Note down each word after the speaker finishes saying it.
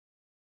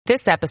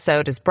This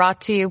episode is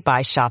brought to you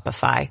by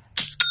Shopify.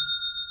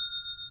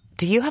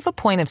 Do you have a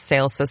point of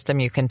sale system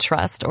you can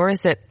trust, or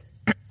is it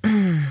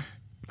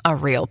a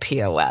real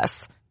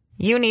POS?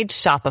 You need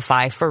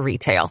Shopify for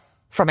retail.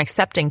 From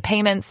accepting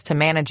payments to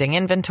managing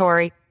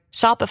inventory,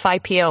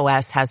 Shopify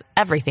POS has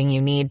everything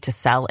you need to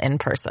sell in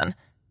person.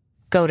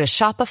 Go to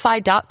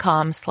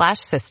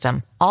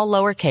shopify.com/system, all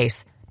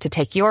lowercase, to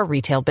take your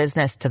retail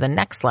business to the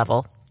next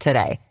level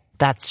today.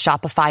 That's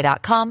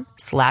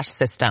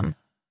shopify.com/system.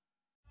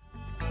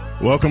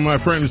 Welcome, my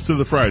friends, to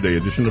the Friday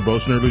edition of Bo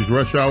Snerdley's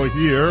Rush Hour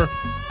here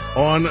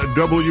on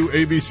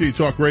WABC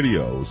Talk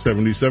Radio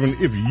 77.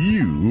 If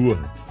you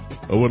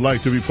would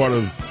like to be part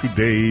of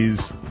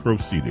today's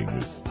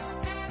proceedings,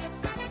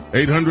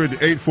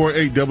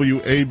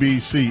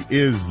 800-848-WABC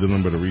is the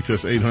number to reach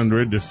us,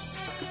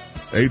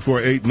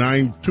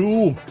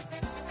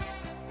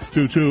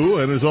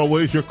 800-848-9222. And as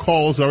always, your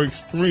calls are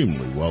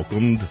extremely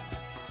welcomed.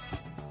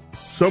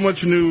 So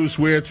much news,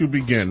 where to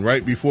begin?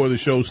 Right before the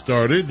show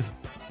started,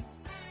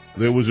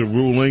 there was a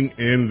ruling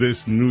in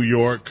this New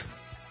York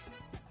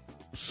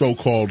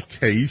so-called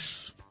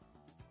case.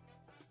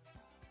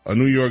 A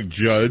New York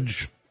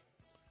judge,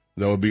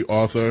 that would be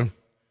Arthur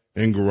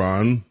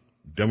Engoron,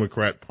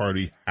 Democrat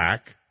Party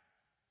hack,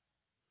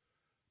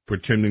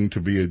 pretending to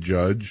be a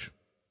judge.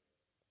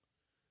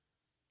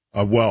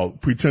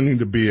 Pretending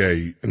to be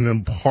an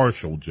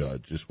impartial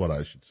judge is what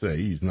I should say.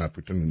 He's not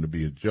pretending to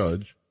be a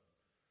judge.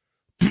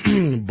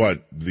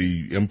 But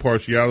the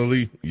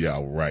impartiality, yeah,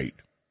 right.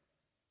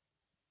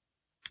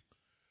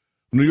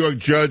 New York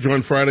judge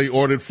on Friday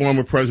ordered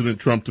former President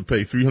Trump to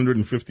pay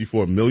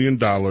 $354 million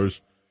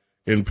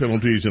in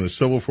penalties in a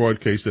civil fraud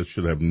case that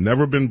should have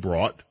never been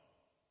brought.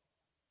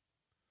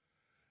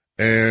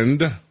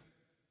 And,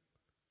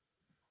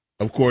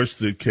 of course,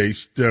 the case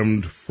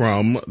stemmed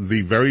from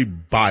the very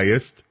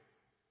biased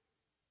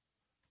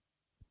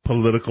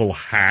political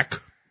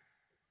hack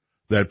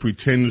that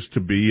pretends to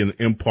be an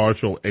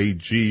impartial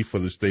AG for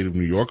the state of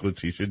New York,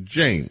 Letitia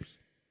James,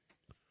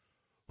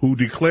 who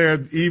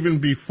declared even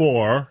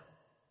before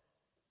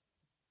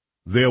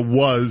there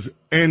was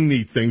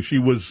anything she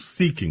was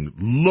seeking,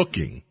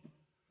 looking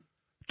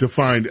to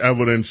find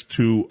evidence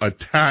to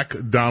attack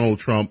Donald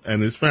Trump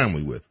and his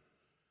family with.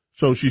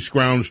 So she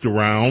scrounged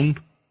around,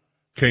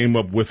 came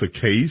up with a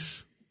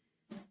case,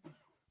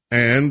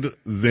 and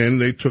then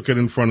they took it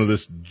in front of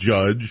this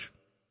judge,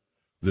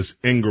 this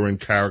Engoron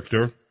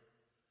character,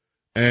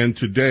 and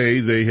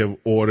today they have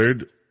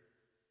ordered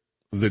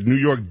the New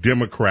York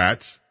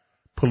Democrats'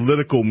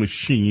 political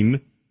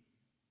machine,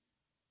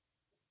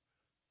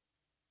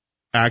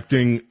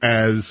 acting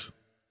as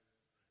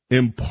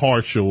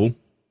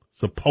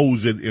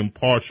supposed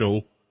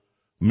impartial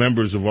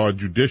members of our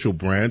judicial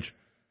branch,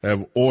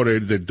 have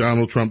ordered that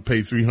Donald Trump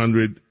pay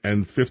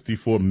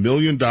 $354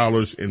 million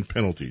in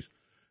penalties.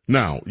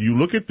 Now, you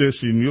look at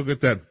this and you look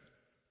at that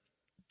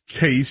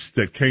case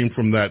that came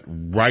from that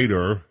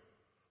writer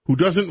who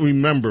doesn't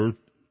remember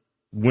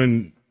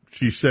when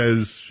she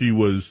says she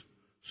was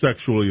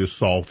sexually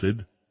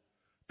assaulted,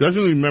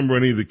 doesn't remember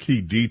any of the key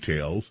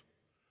details.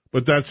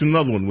 But that's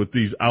another one with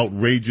these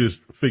outrageous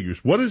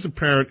figures. What is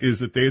apparent is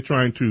that they are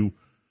trying to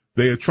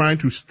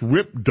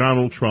strip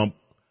Donald Trump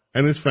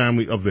and his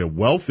family of their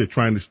wealth. They're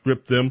trying to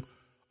strip them.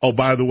 Oh,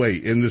 by the way,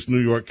 in this New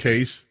York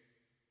case,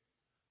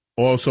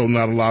 also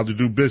not allowed to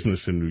do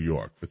business in New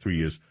York for 3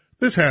 years.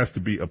 This has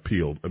to be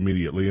appealed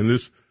immediately. And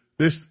this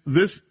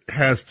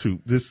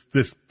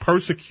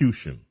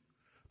persecution,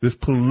 this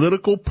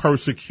political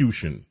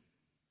persecution,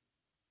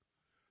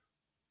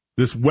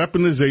 this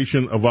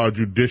weaponization of our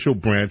judicial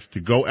branch to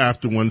go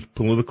after one's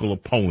political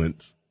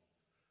opponents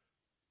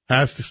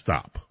has to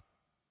stop.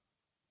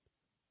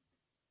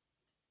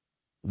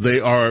 They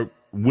are,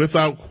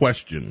 without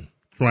question,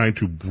 trying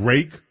to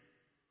break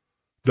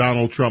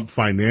Donald Trump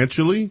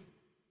financially.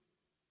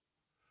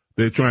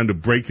 They're trying to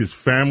break his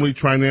family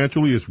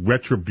financially as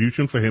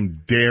retribution for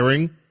him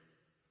daring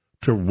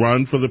to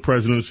run for the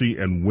presidency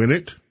and win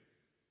it.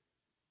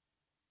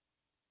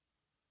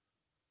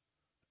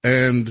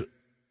 And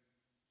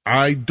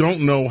I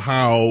don't know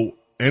how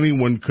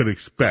anyone could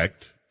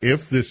expect,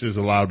 if this is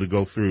allowed to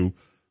go through,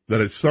 that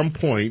at some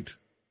point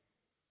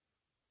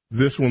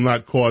this will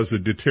not cause a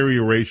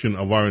deterioration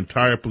of our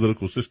entire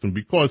political system.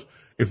 Because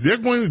if they're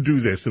going to do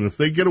this, and if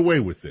they get away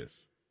with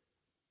this,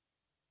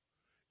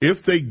 there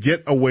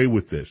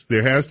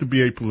has to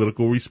be a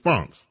political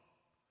response.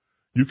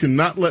 You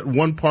cannot let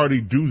one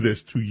party do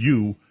this to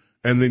you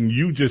and then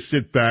you just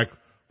sit back.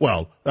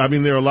 Well, I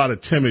mean, there are a lot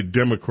of timid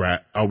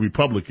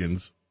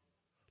Republicans,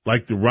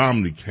 like the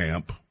Romney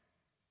camp.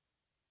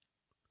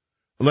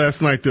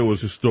 Last night there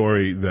was a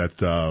story that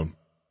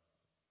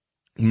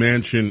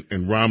Manchin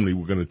and Romney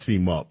were going to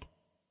team up.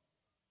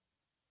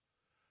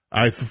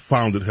 I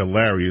found it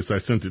hilarious. I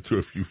sent it to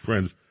a few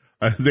friends.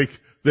 I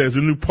think there's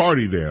a new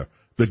party there,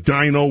 the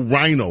Dino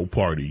Rhino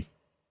Party,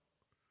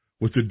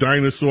 with the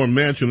dinosaur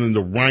Manchin and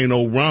the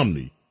Rhino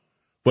Romney.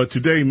 But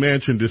today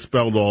Manchin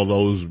dispelled all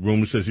those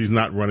rumors, says he's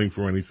not running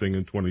for anything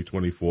in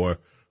 2024.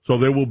 So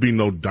there will be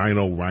no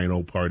Dino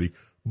Rhino Party.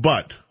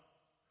 But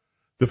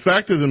The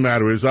fact of the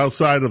matter is,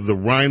 outside of the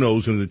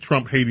rhinos and the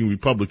Trump-hating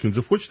Republicans,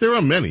 of which there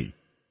are many,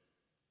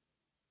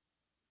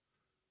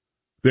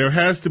 there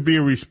has to be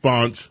a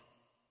response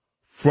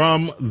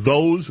from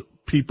those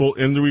people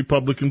in the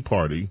Republican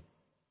Party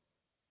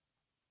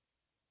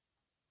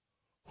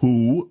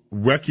who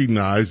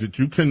recognize that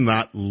you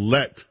cannot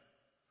let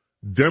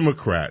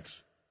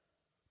Democrats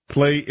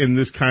play in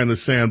this kind of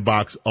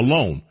sandbox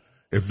alone.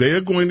 If they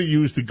are going to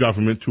use the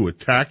government to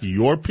attack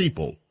your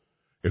people,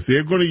 if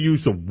they're going to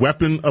use the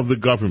weapon of the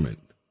government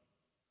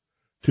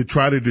to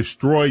try to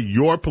destroy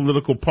your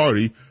political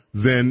party,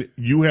 then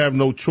you have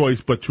no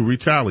choice but to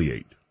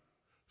retaliate.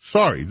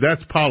 Sorry,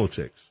 that's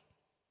politics.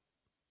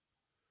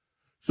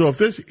 So if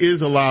this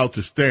is allowed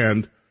to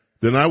stand,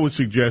 then I would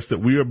suggest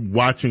that we are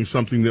watching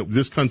something that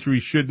this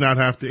country should not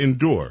have to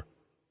endure,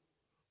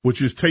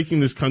 which is taking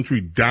this country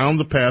down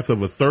the path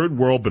of a third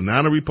world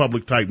banana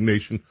republic type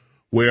nation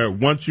where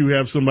once you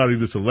have somebody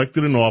that's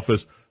elected in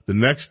office, the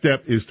next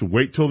step is to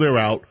wait till they're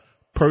out,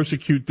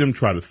 persecute them,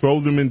 try to throw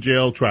them in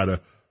jail, try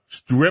to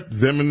strip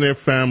them and their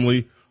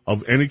family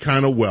of any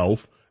kind of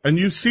wealth. And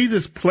you see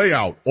this play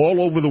out all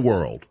over the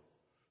world.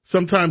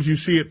 Sometimes you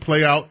see it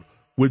play out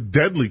with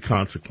deadly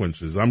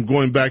consequences. I'm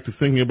going back to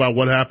thinking about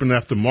what happened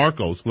after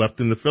Marcos left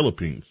in the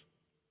Philippines.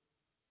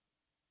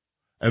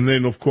 And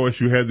then, of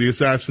course, you had the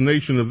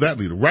assassination of that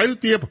leader. Right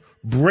at the airport.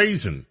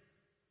 Brazen.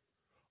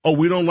 Oh,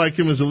 we don't like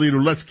him as a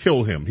leader. Let's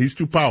kill him. He's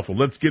too powerful.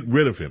 Let's get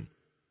rid of him.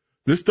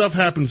 This stuff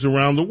happens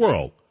around the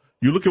world.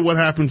 You look at what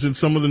happens in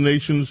some of the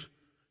nations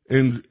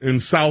in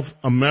South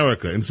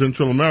America, in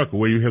Central America,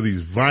 where you have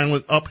these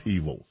violent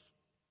upheavals.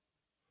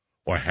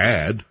 Or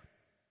had.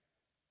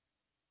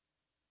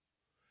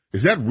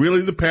 Is that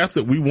really the path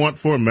that we want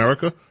for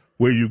America,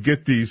 where you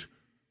get these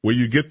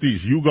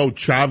Hugo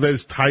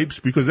Chavez types?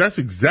 Because that's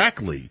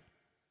exactly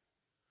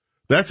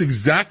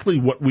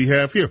what we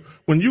have here.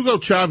 When Hugo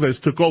Chavez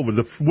took over,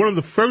 one of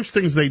the first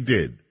things they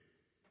did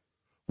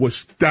was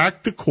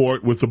stack the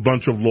court with a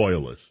bunch of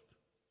loyalists.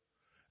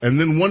 And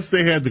then once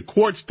they had the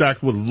court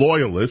stacked with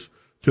loyalists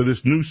to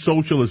this new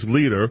socialist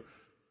leader,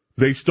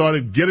 they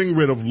started getting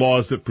rid of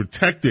laws that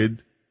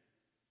protected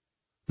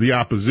the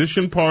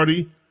opposition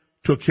party,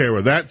 took care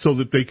of that so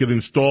that they could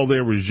install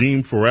their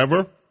regime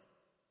forever.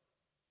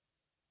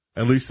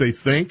 At least they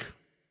think.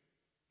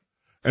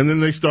 And then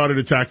they started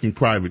attacking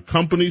private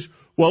companies.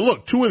 Well,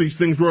 look, two of these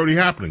things were already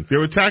happening.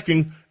 They're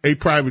attacking a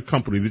private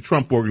company, the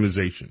Trump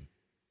Organization.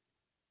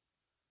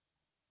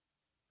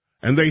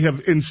 And they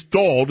have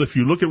installed, if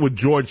you look at what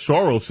George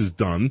Soros has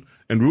done,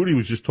 and Rudy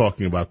was just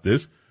talking about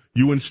this,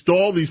 you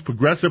install these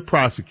progressive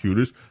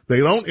prosecutors. They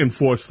don't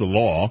enforce the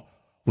law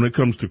when it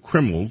comes to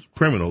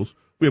criminals.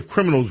 We have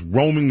criminals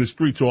roaming the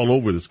streets all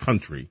over this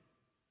country.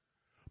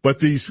 But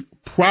these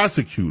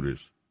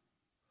prosecutors,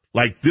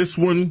 like this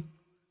one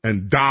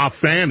and Da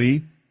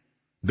Fanny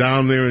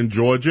down there in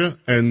Georgia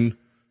and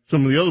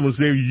some of the other ones,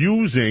 they're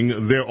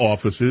using their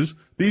offices.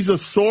 These are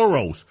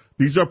Soros.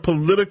 These are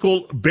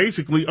political,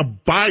 basically,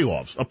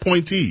 buy-offs,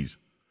 appointees.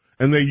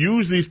 And they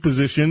use these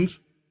positions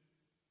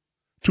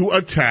to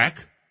attack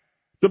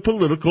the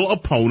political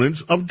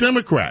opponents of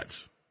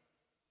Democrats.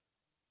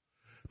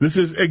 This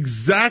is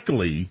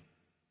exactly,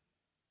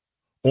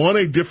 on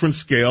a different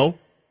scale,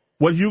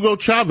 what Hugo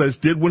Chavez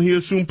did when he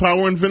assumed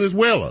power in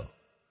Venezuela.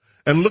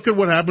 And look at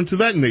what happened to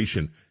that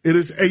nation. It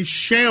is a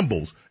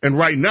shambles. And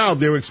right now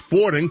they're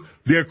exporting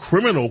their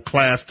criminal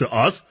class to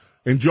us.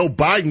 And Joe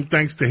Biden,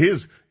 thanks to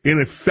his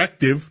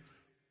ineffective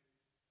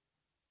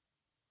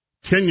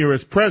tenure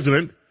as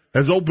president,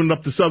 has opened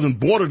up the southern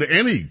border to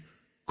any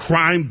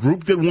crime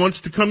group that wants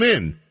to come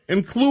in,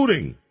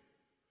 including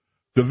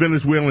the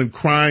Venezuelan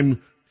crime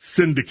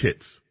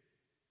syndicates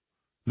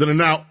that are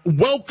now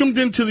welcomed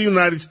into the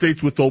United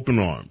States with open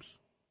arms.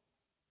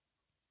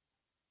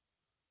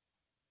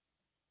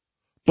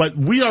 But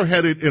we are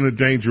headed in a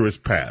dangerous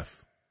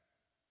path.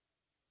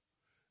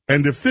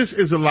 And if this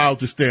is allowed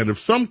to stand, if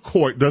some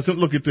court doesn't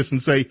look at this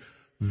and say,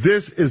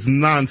 this is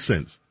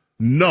nonsense,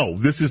 no,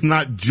 this is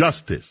not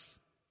justice,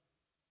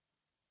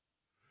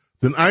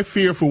 then I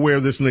fear for where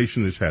this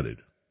nation is headed.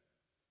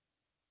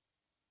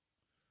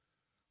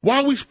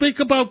 While we speak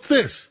about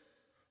this,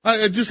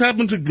 I just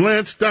happened to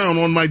glance down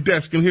on my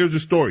desk, and here's a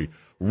story.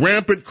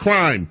 Rampant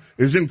crime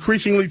is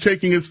increasingly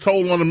taking its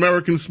toll on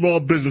American small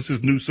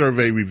businesses, new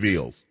survey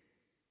reveals.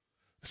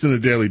 It's in the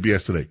Daily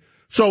BS today.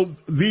 So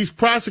these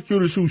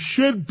prosecutors who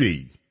should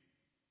be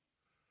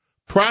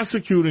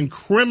prosecuting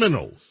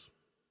criminals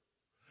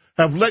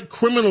have let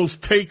criminals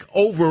take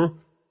over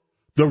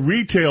the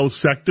retail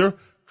sector,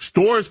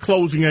 stores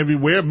closing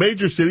everywhere,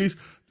 major cities,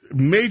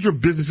 major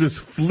businesses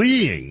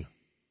fleeing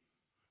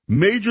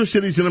major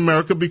cities in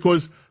America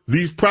because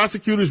these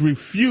prosecutors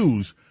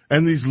refuse,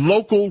 and these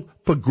local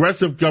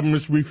progressive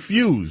governments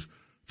refuse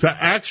to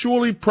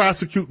actually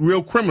prosecute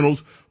real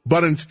criminals,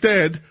 but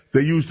instead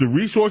they use the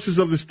resources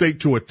of the state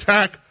to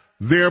attack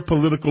their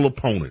political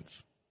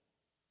opponents.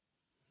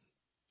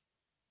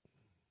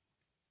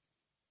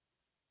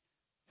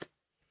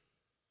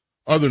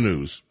 Other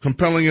news.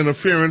 Compelling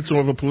interference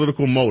of a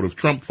political motive.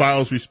 Trump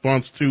files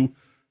response to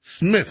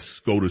Smith's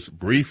SCOTUS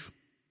brief.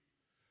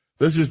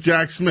 This is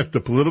Jack Smith, the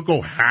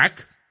political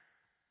hack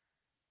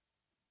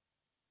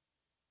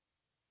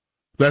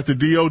that the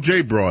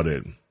DOJ brought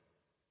in.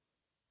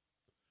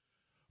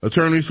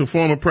 Attorneys for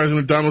former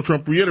President Donald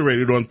Trump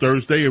reiterated on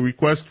Thursday a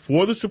request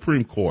for the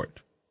Supreme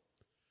Court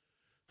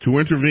to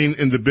intervene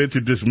in the bid to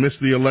dismiss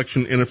the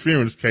election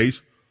interference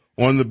case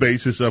on the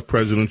basis of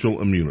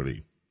presidential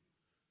immunity.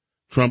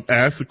 Trump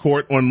asked the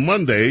court on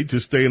Monday to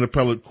stay an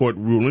appellate court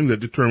ruling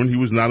that determined he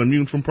was not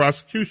immune from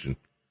prosecution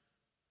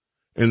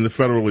in the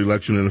federal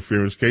election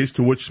interference case,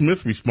 to which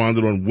Smith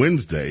responded on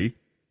Wednesday,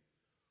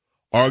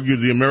 argued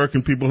the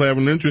American people have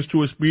an interest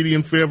to a speedy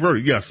and fair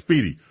verdict. Yes,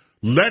 speedy.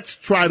 Let's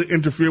try to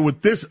interfere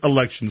with this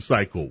election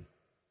cycle,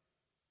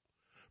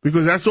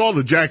 because that's all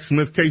the Jack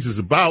Smith case is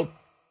about.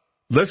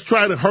 Let's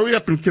try to hurry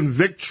up and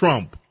convict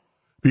Trump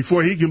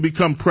before he can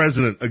become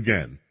president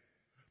again.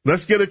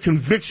 Let's get a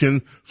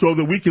conviction so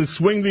that we can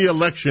swing the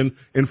election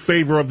in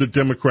favor of the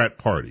Democrat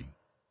Party.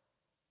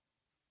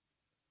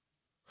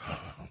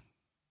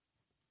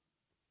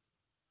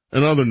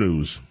 In other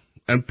news,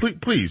 and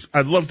please,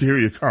 I'd love to hear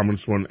your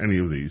comments on any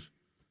of these.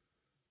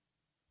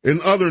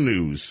 In other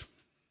news,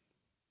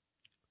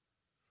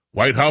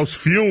 White House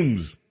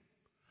fumes.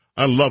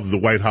 I love the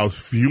White House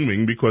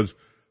fuming because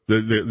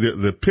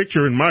the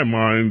picture in my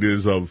mind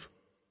is of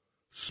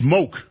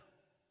smoke.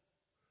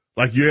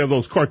 Like you have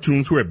those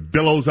cartoons where it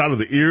billows out of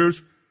the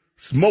ears,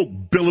 smoke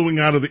billowing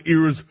out of the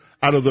ears,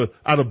 out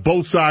of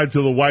both sides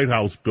of the White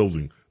House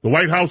building. The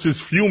White House is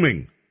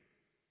fuming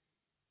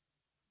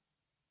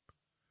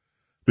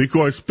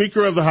because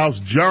Speaker of the House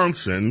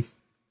Johnson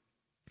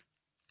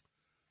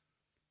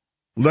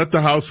let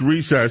the House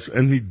recess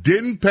and he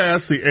didn't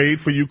pass the aid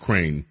for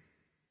Ukraine.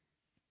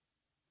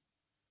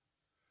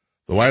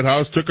 The White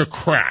House took a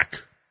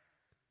crack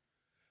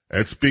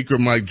at Speaker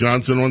Mike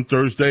Johnson on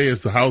Thursday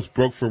as the House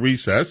broke for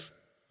recess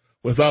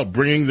without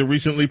bringing the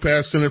recently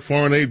passed Senate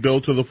foreign aid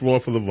bill to the floor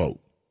for the vote.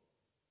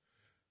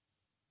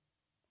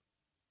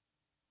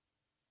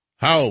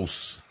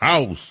 House.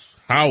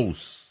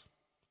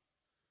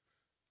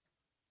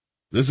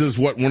 This is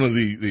what one of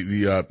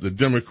the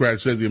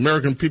Democrats said. The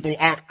American people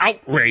are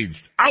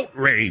outraged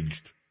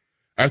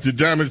at the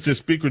damage that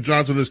Speaker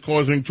Johnson is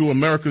causing to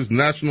America's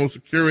national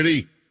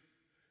security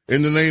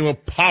in the name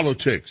of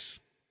politics.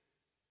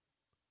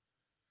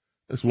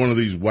 That's one of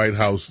these White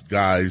House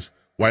guys,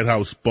 White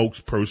House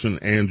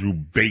spokesperson Andrew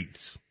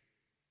Bates,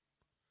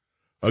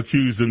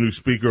 accused the new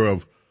speaker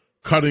of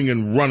cutting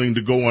and running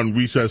to go on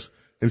recess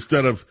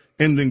instead of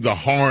ending the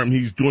harm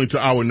he's doing to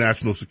our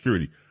national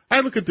security. I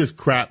look at this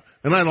crap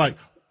and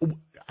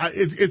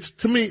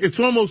to me, it's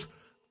almost,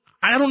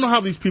 I don't know how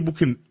these people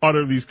can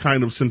utter these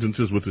kind of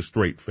sentences with a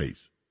straight face.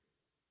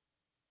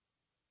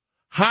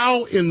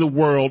 How in the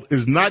world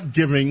is not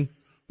giving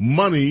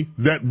money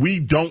that we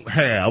don't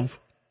have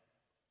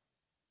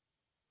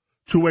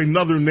to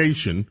another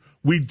nation?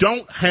 We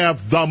don't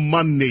have the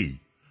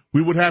money.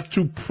 We would have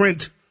to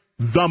print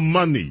the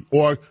money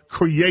or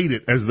create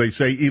it, as they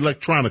say,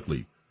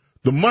 electronically.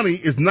 The money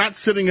is not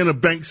sitting in a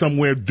bank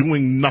somewhere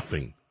doing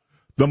nothing.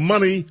 The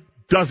money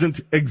doesn't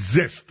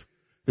exist.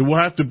 It will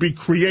have to be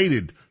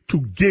created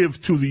to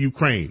give to the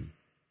Ukraine.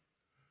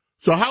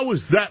 So how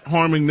is that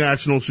harming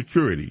national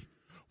security?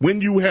 When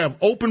you have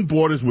open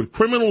borders with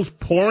criminals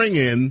pouring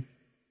in,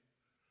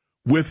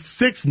 with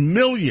 6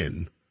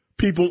 million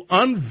people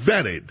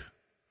unvetted,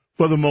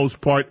 for the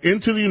most part,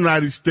 into the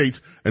United States,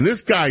 and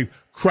this guy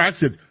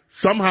cracks it,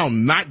 somehow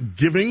not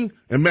giving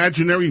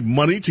imaginary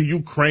money to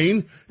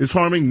Ukraine is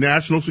harming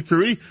national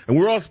security, and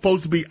we're all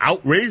supposed to be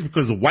outraged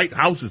because the White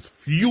House is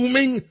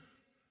fuming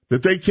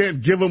that they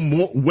can't give them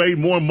way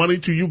more money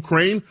to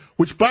Ukraine,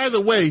 which, by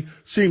the way,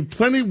 seem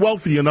plenty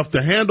wealthy enough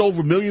to hand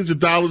over millions of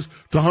dollars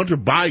to Hunter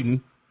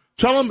Biden.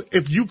 Tell him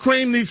if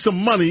Ukraine needs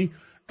some money,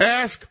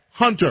 ask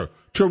Hunter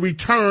to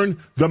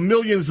return the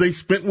millions they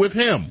spent with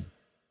him.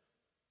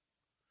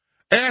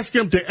 Ask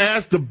him to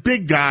ask the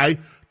big guy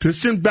to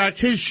send back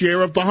his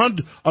share of the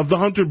Hunter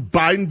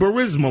Biden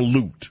Burisma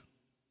loot.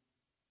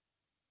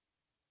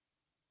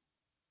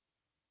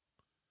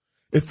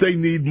 If they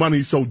need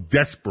money so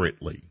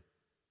desperately.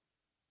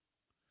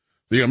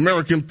 The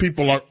American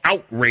people are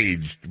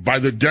outraged by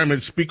the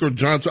damage Speaker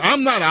Johnson.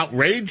 I'm not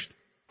outraged.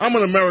 I'm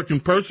an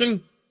American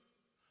person.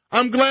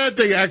 I'm glad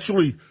they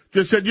actually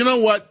just said, you know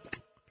what?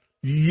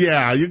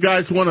 Yeah, you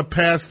guys want to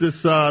pass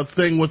this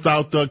thing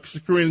without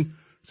securing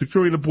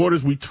the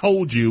borders. We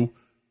told you,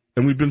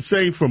 and we've been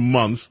saying for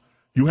months,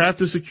 you have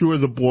to secure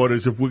the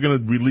borders if we're going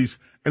to release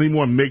any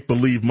more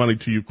make-believe money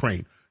to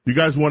Ukraine. You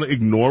guys want to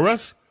ignore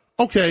us?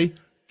 Okay,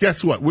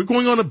 guess what? We're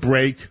going on a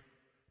break.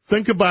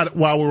 Think about it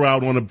while we're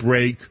out on a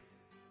break.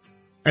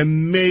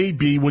 And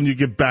maybe when you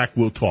get back,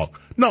 we'll talk.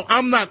 No,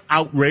 I'm not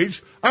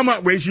outraged. I'm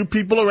outraged you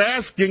people are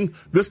asking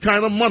this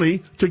kind of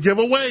money to give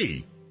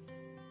away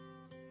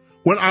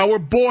when our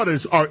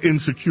borders are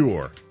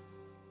insecure.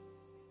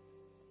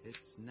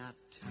 It's not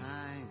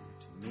time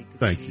to make a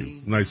Thank change.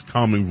 you. Nice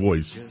calming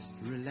voice Just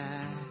relax.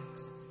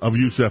 of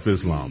Yusuf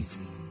Islam.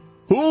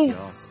 Who?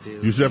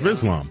 Yusuf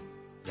Islam.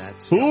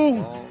 That's Who?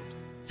 your fault.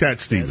 Cat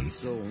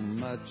Stevens.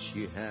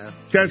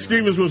 Cat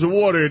Stevens was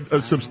awarded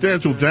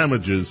substantial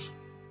damages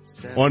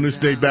on this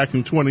day back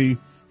in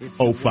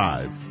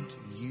 2005.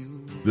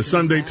 The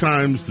Sunday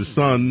Times, The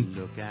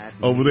Sun,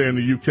 over there in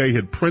the UK,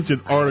 had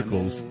printed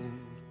articles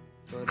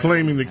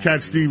claiming that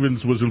Cat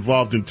Stevens was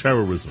involved in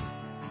terrorism.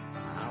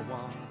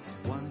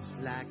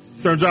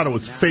 Turns out it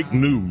was fake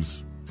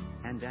news.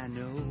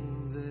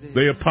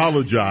 They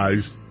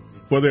apologized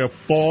for their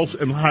false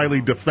and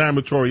highly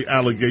defamatory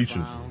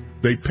allegations.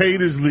 They paid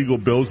his legal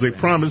bills. They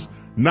promised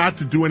not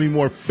to do any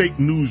more fake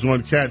news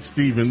on Cat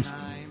Stevens.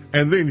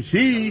 And then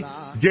he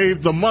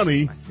gave the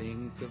money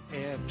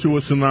to a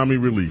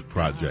tsunami relief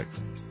project.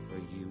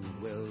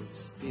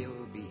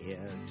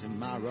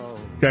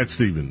 Cat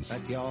Stevens.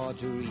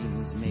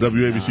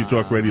 WABC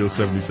Talk Radio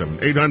 77.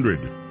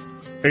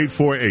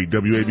 800-848.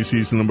 WABC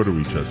is the number to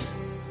reach us.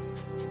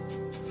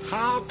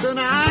 How can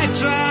I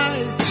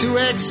try to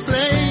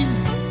explain?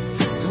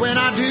 When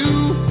I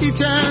do, he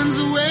turns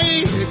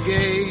away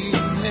again.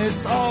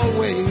 It's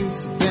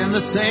always been the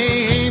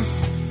same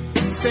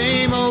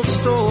old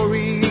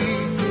story.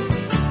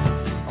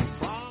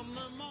 From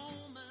the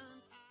moment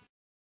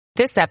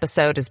This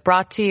episode is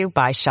brought to you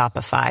by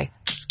Shopify.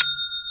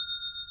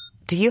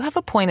 Do you have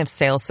a point of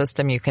sale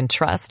system you can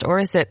trust, or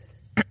is it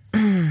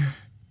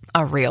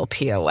a real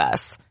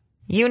POS?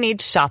 You need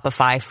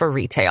Shopify for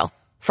retail.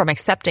 From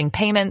accepting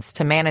payments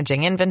to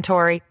managing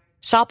inventory,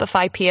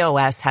 Shopify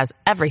POS has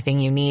everything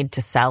you need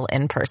to sell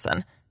in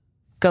person.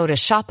 Go to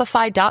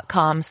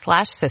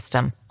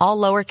shopify.com/system, all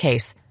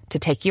lowercase, to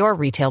take your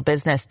retail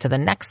business to the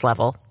next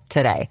level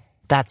today.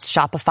 That's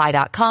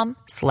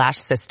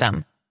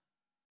shopify.com/system.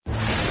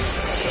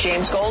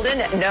 James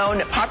Golden,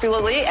 known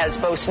popularly as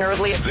Bo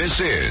Snerdley.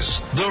 This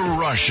is The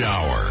Rush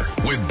Hour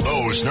with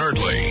Bo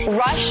Snerdley.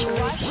 Rush.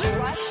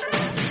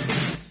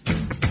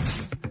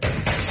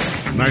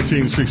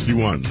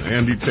 1961,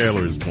 Andy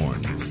Taylor is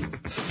born.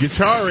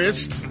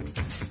 Guitarist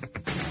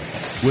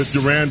with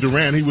Duran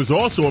Duran. He was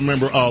also a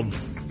member of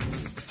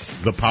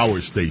the Power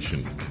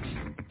Station.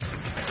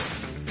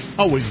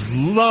 Always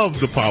loved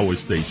the Power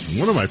Station.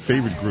 One of my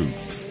favorite groups.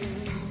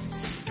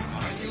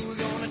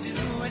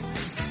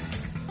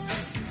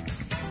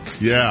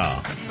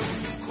 Yeah.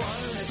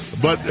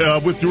 But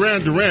with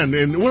Duran Duran,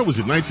 and what was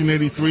it,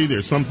 1983,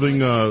 there's something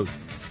that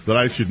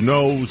I should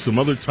know, some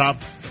other top.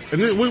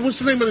 And then, what's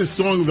the name of this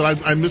song that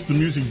I missed the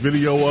music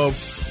video of?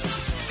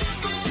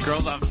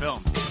 Girls on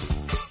Film.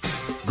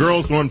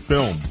 Girls on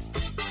Film.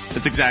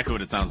 That's exactly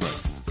what it sounds like.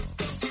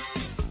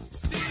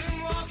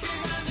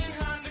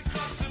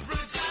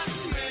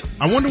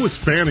 I wonder what's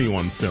Fanny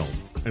on film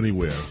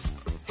anywhere.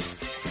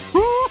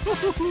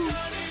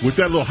 With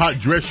that little hot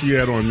dress she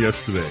had on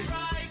yesterday.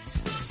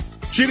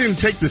 She didn't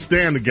take the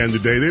stand again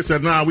today. They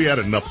said, nah, we had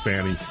enough,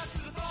 Fanny.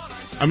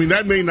 I mean,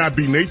 that may not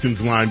be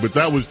Nathan's line, but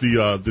that was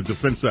the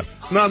defense.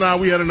 No,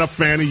 we had enough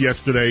Fanny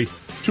yesterday.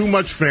 Too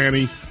much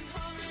Fanny.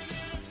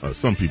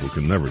 Some people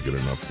can never get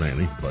enough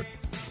Fanny, but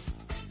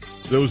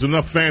there was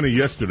enough Fanny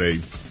yesterday.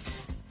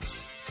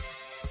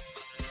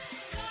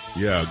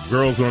 Yeah,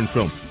 girls on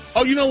film.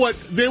 Oh, you know what?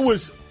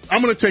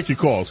 I'm going to take your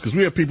calls because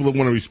we have people that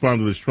want to respond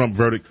to this Trump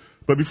verdict.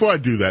 But before I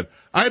do that,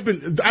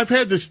 I've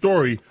had this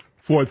story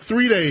for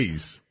 3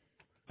 days,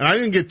 and I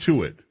didn't get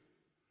to it.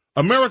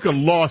 America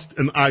lost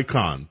an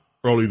icon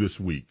early this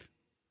week.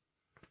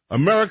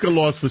 America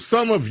lost, for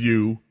some of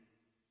you,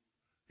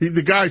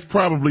 the guy's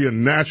probably a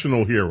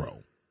national hero.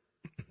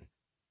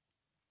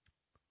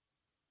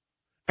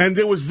 And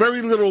there was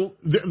very little,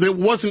 there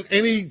wasn't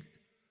any,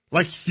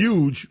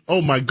 huge,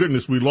 oh my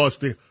goodness, we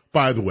lost it.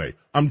 By the way,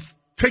 I'm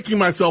taking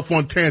myself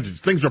on tangents.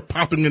 Things are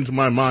popping into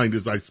my mind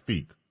as I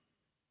speak.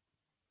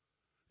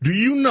 Do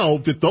you know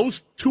that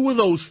two of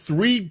those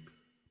three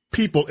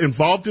people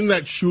involved in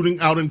that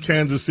shooting out in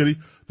Kansas City,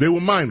 they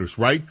were minors,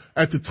 right?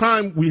 At the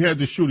time we had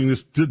the shooting,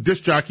 this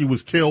disc jockey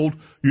was killed.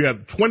 You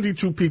had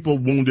 22 people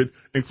wounded,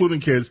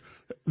 including kids.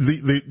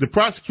 The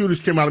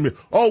prosecutors came out and said,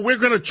 oh, we're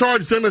going to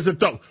charge them as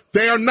adults.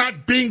 They are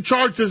not being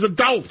charged as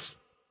adults.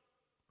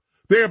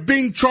 They are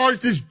being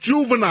charged as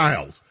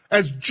juveniles,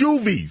 as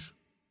juvies.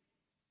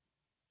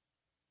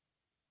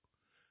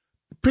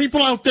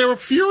 People out there are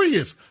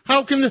furious.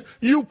 How can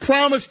you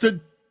promise to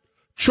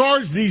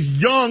charge these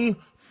young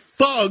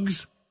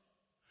thugs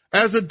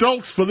as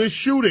adults for this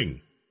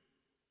shooting?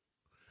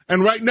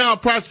 And right now,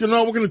 prosecutors,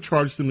 no, we're going to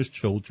charge them as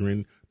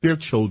children. They're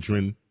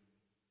children.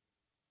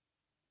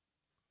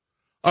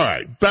 All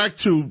right, back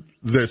to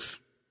this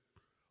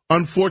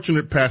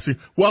unfortunate passing.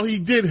 While he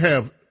did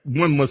have,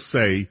 one must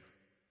say,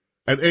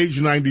 at age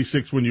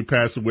 96 when you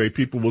pass away,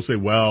 people will say,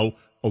 well,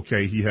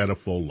 okay, he had a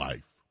full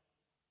life.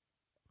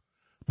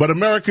 But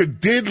America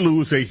did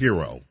lose a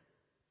hero.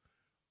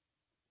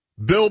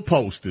 Bill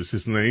Post is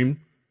his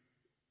name.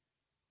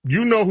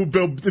 You know who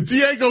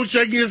Diego's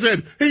shaking his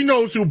head. He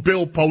knows who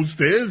Bill Post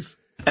is.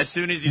 As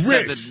soon as you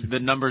said the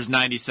number's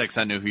 96,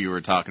 I knew who you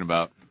were talking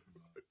about.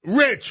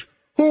 Rich,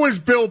 who is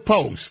Bill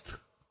Post?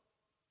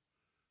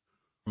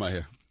 Right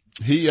here.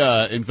 He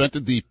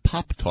invented the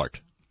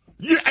Pop-Tart.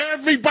 Yeah,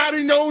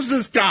 everybody knows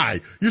this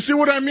guy. You see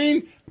what I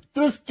mean?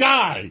 This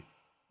guy.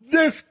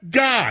 This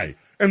guy.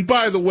 And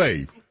by the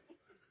way,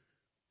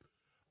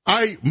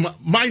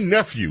 my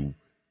nephew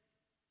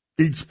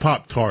eats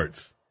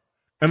Pop-Tarts.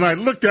 And I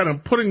looked at him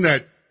putting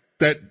that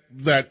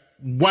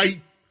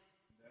white,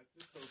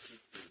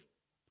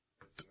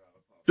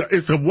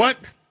 it's a what?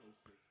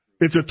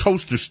 It's a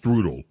toaster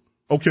strudel.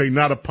 Okay,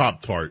 not a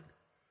Pop-Tart.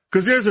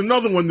 Because there's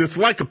another one that's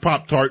like a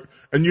Pop-Tart,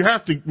 and you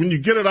have to, when you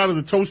get it out of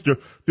the toaster,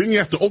 then you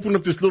have to open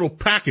up this little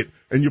packet,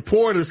 and you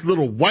pour this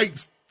little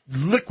white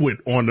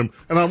liquid on them.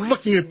 And I'm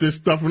looking at this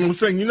stuff, and I'm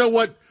saying, you know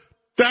what?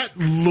 That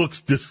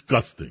looks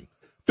disgusting.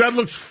 That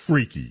looks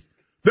freaky.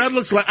 That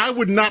looks like I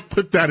would not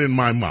put that in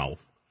my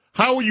mouth.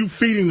 How are you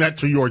feeding that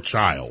to your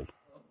child?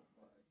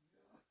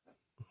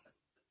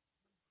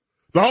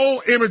 The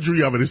whole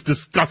imagery of it is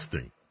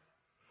disgusting.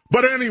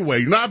 But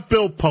anyway, not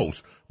Bill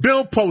Post.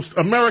 Bill Post,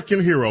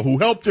 American hero who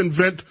helped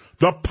invent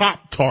the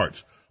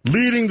Pop-Tarts,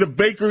 leading the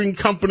baking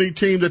company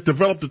team that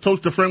developed the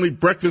toaster-friendly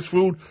breakfast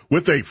food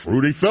with a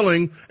fruity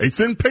filling, a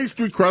thin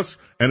pastry crust,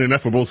 and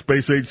ineffable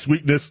space-age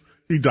sweetness.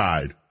 He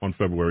died on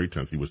February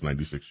 10th. He was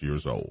 96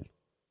 years old.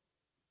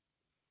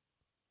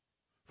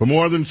 For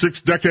more than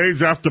 6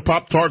 decades after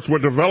Pop-Tarts were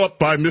developed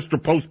by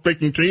Mr. Post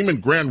baking team in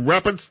Grand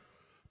Rapids,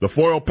 the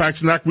foil-pack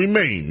snack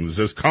remains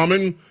as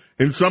common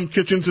in some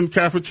kitchens and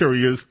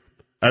cafeterias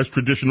as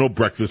traditional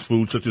breakfast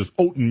food, such as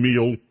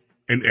oatmeal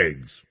and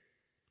eggs.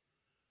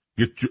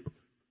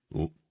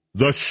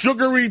 The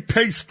sugary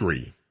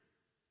pastry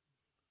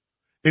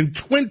in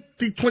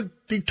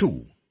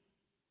 2022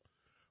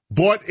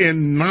 brought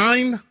in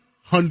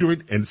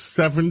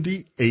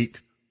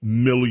 $978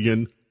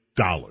 million.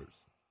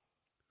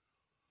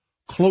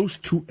 Close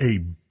to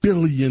 $1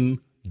 billion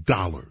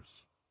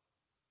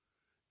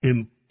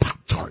in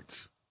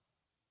Pop-Tarts.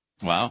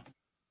 Wow.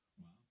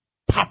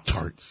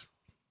 Pop-Tarts.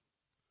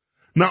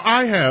 Now,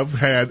 I have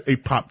had a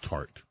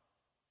Pop-Tart.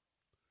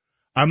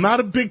 I'm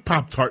not a big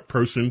Pop-Tart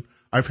person.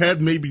 I've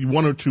had maybe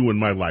 1 or 2 in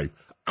my life.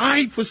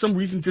 I, for some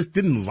reason, just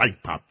didn't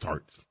like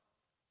Pop-Tarts.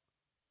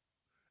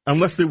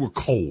 Unless they were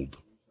cold.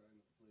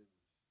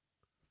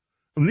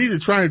 I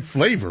needed trying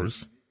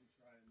flavors.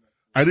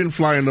 I didn't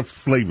fly enough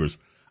flavors.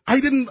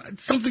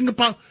 Something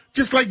about,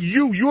 just like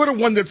you're the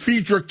one that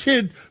feeds your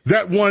kid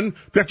that one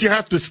that you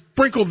have to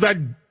sprinkle that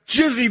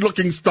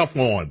jizzy-looking stuff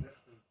on.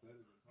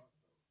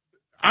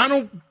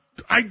 I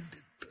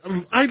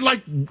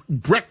like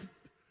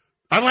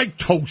I like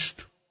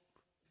toast.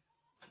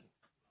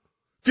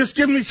 Just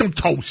give me some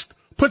toast.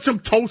 Put some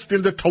toast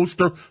in the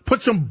toaster.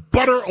 Put some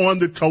butter on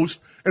the toast.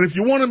 And if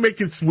you want to make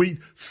it sweet,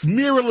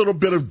 smear a little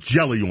bit of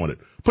jelly on it.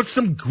 Put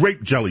some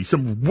grape jelly,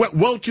 some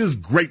Welch's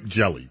grape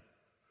jelly.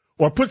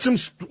 Or put some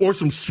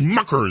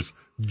Smucker's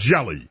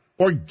jelly,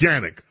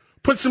 organic.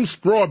 Put some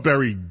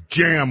strawberry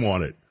jam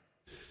on it.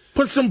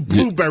 Put some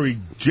blueberry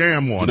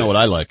jam on it. You know what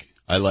I like?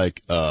 I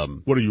like,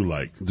 what do you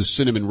like? The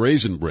cinnamon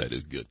raisin bread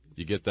is good.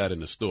 You get that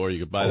in the store, you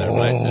can buy that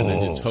right, and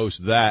then you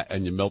toast that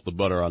and you melt the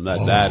butter on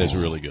that. That is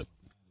really good.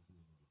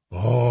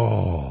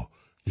 Oh,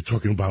 you're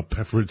talking about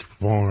Pepperidge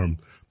Farm,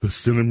 the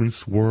cinnamon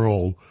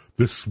swirl,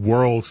 the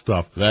swirl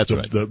stuff. That's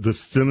right. The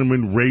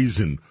cinnamon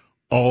raisin.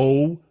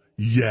 Oh,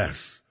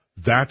 yes.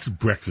 That's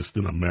breakfast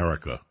in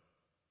America.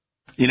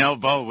 You know,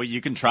 Bo, what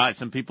you can try,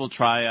 some people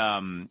try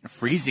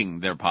freezing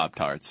their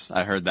Pop-Tarts.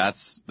 I heard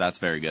that's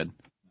very good.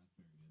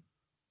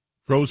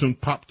 Frozen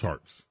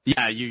Pop-Tarts.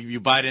 Yeah, you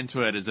bite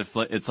into it as if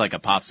it's like a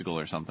popsicle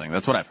or something.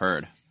 That's what I've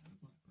heard.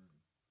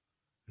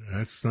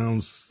 That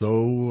sounds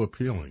so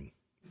appealing.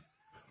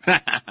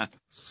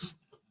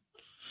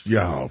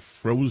 Yeah,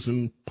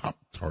 frozen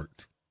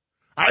Pop-Tart.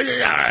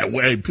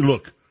 Wait,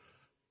 look.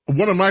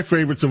 One of my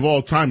favorites of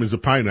all time is a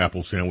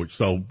pineapple sandwich,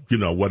 so,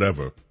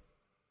 whatever.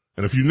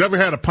 And if you never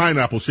had a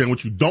pineapple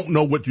sandwich, you don't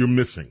know what you're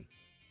missing.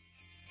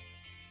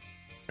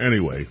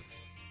 Anyway.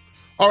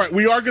 All right,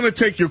 we are going to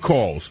take your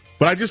calls,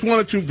 but I just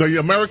wanted to, the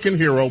American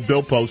hero,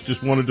 Bill Post,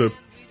 just wanted to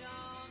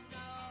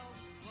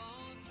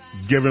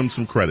give him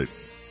some credit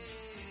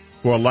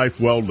for a life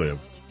well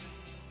lived.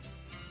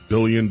 $1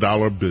 billion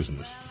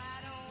business.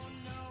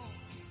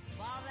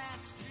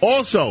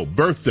 Also,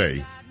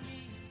 birthday.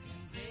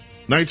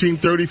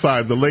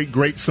 1935, the late,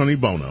 great Sonny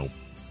Bono,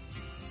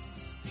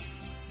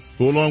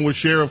 who along with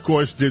Cher, of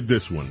course, did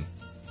this one.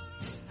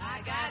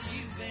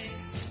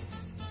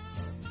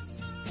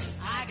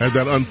 Had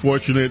that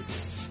unfortunate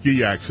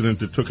ski accident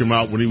that took him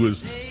out when he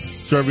was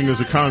serving as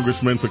a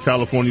congressman for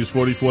California's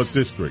 44th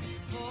district.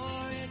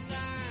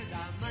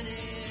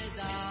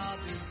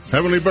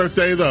 Heavenly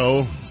birthday,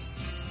 though,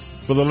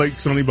 for the late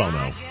Sonny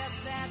Bono.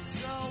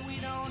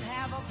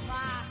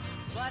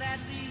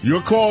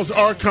 Your calls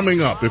are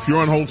coming up. If you're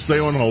on hold, stay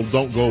on hold.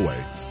 Don't go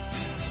away.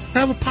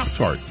 Have a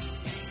Pop-Tart.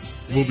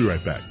 We'll be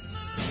right back.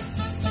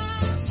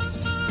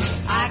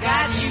 I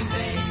got you,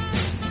 babe.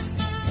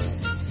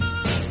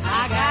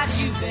 I got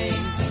you, babe.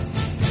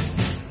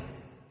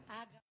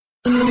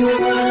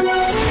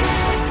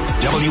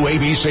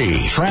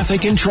 WABC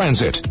Traffic and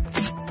Transit.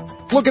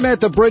 Looking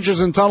at the bridges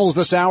and tunnels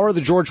this hour,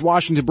 the George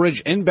Washington Bridge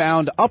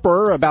inbound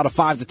upper, about a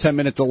 5 to 10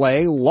 minute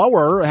delay.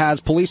 Lower has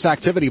police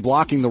activity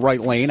blocking the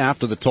right lane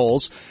after the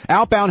tolls.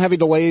 Outbound heavy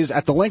delays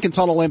at the Lincoln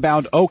Tunnel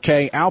inbound,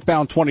 okay.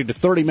 Outbound 20 to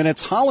 30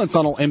 minutes. Holland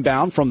Tunnel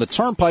inbound from the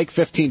Turnpike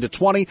 15 to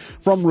 20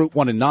 from Route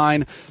 1 and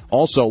 9.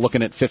 Also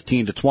looking at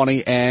 15 to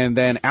 20. And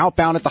then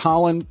outbound at the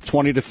Holland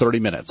 20 to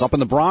 30 minutes. Up in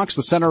the Bronx,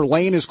 the center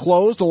lane is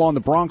closed along the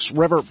Bronx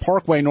River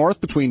Parkway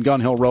North between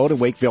Gun Hill Road and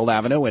Wakefield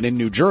Avenue. And in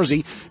New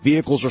Jersey,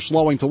 vehicles are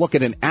slowing to look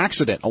at an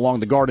accident along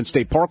the Garden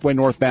State Parkway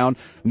northbound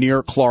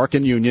near Clark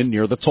and Union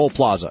near the toll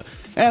plaza.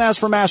 And as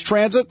for mass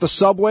transit, the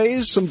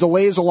subways, some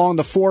delays along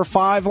the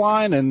 4-5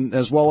 line and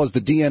as well as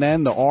the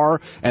DNN, the R,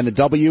 and the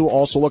W.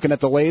 Also looking at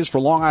delays for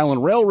Long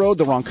Island Railroad,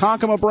 the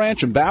Ronkonkoma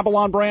branch and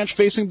Babylon branch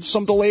facing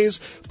some delays.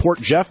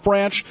 Port Jeff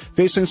branch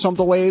facing some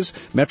delays.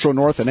 Metro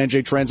North and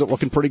NJ Transit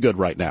looking pretty good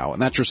right now.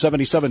 And that's your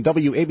 77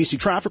 WABC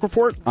traffic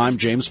report. I'm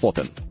James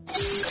Flippin.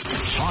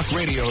 Talk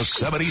Radio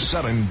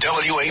 77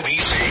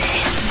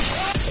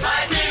 WABC.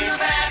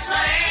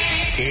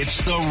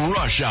 It's the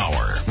Rush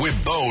Hour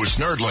with Bo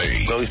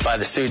Snerdley. Goes by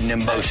the pseudonym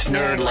Bo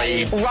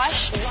Snerdley.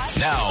 Rush.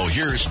 Now,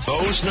 here's Bo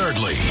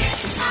Snerdley.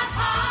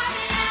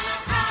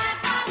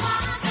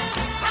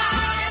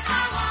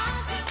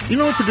 You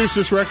know who produced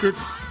this record?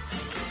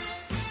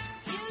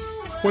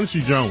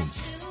 Quincy Jones.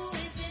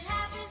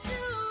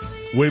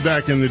 Way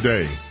back in the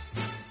day.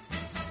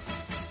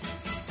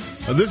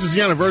 This is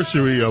the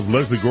anniversary of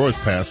Leslie Gore's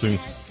passing.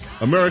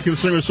 American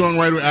singer,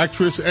 songwriter,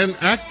 actress, and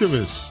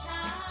activist.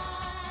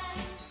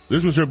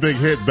 This was her big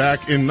hit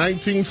back in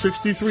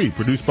 1963,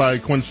 produced by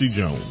Quincy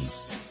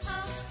Jones.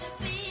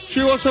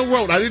 She also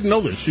wrote, I didn't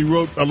know this, she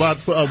wrote a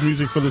lot of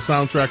music for the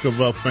soundtrack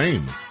of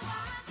Fame.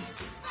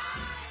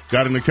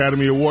 Got an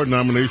Academy Award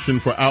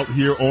nomination for Out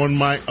Here on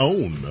My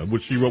Own,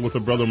 which she wrote with her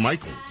brother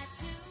Michael.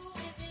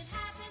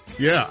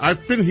 Yeah,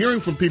 I've been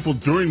hearing from people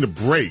during the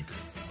break.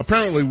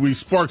 Apparently we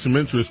sparked some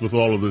interest with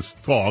all of this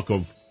talk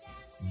of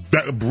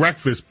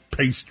breakfast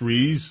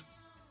pastries.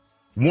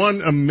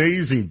 One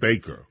amazing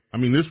baker. I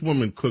mean, this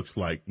woman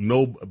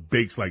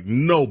bakes like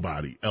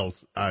nobody else.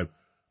 I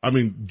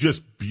mean,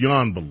 just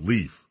beyond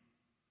belief.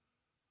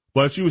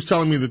 But she was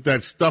telling me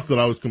that stuff that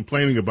I was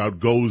complaining about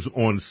goes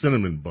on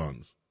cinnamon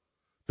buns.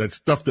 That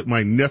stuff that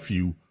my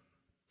nephew,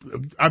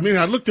 I mean,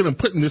 I looked at him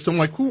putting this, I'm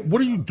like, what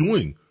are you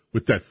doing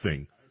with that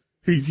thing?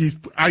 He's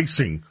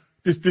icing.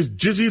 This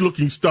jizzy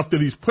looking stuff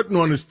that he's putting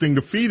on this thing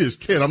to feed his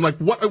kid. I'm like,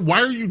 why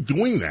are you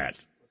doing that?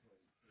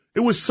 It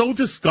was so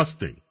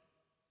disgusting.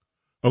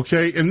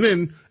 Okay, and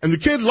the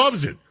kid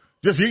loves it.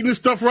 Just eating the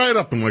stuff right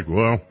up. I'm like,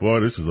 well,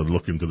 boy, this is a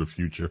look into the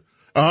future.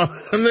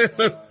 And then,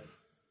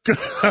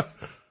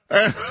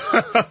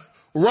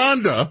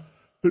 Rhonda,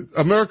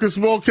 America's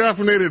small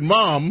caffeinated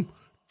mom,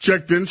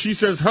 checked in. She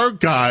says her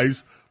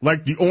guys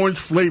like the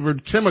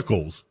orange-flavored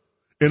chemicals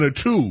in a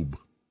tube.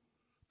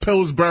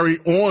 Pillsbury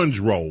orange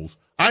rolls.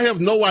 I have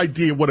no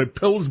idea what a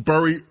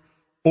Pillsbury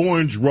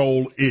orange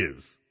roll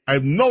is. I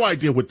have no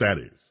idea what that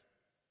is.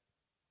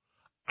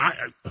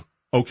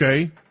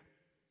 Okay?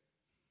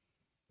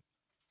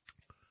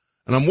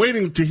 And I'm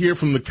waiting to hear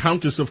from the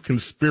Countess of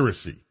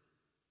Conspiracy,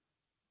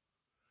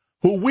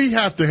 who we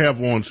have to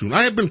have on soon.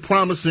 I have been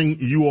promising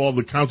you all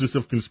the Countess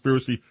of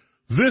Conspiracy.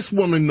 This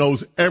woman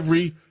knows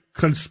every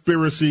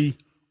conspiracy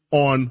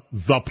on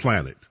the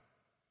planet.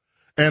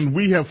 And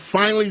we have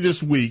finally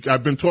this week,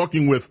 I've been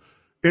talking with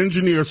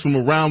engineers from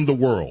around the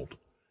world,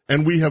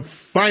 and we have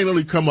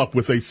finally come up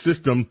with a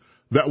system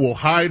that will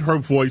hide her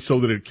voice so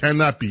that it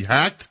cannot be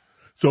hacked,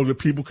 so that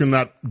people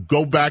cannot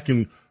go back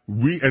and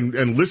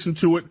listen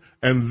to it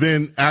and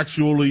then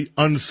actually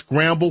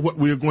unscramble what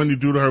we are going to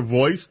do to her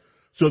voice,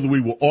 so that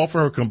we will offer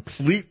her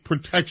complete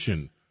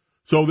protection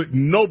so that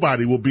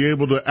nobody will be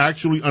able to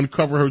actually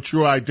uncover her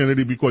true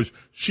identity because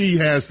she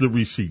has the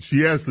receipts.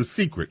 She has the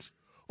secrets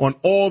on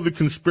all the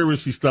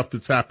conspiracy stuff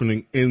that's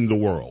happening in the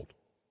world.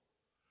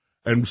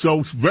 And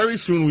so very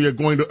soon we are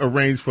going to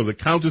arrange for the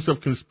Countess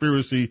of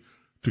Conspiracy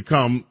to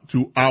come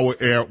to our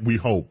air, we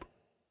hope.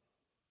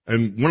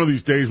 And one of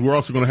these days, we're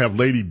also going to have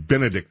Lady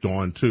Benedict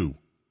on, too.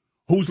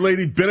 Who's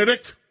Lady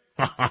Benedict?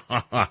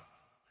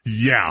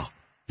 Yeah,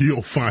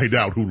 you'll find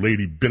out who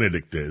Lady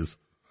Benedict is.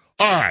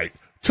 All right,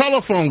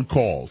 telephone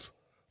calls.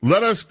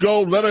 Let us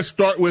go. Let us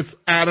start with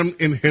Adam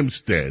in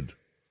Hempstead.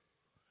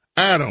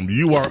 Adam,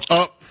 you are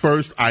up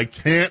first. I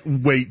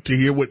can't wait to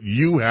hear what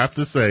you have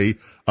to say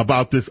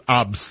about this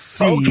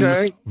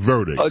obscene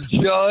verdict. A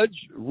judge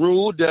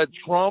ruled that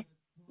Trump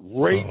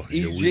raped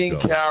E. Jean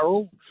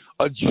Carroll.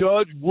 A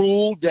judge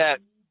ruled that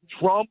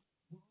Trump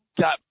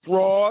got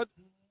fraud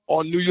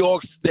on New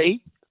York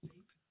State,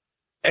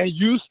 and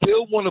you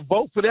still want to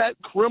vote for that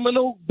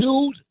criminal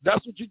dude?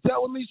 That's what you're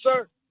telling me,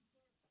 sir?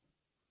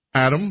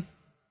 Adam,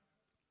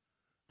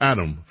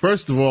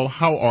 first of all,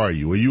 how are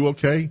you? Are you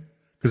okay?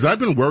 Because I've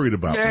been worried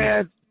about you.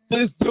 Man,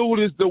 this dude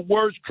is the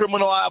worst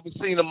criminal I've ever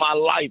seen in my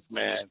life,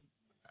 man.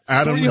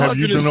 Adam, have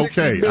you been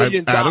okay?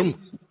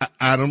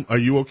 Adam, are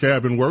you okay?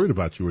 I've been worried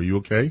about you. Are you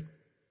okay?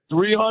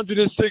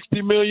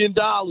 $360 million,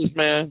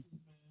 man.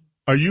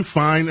 Are you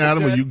fine,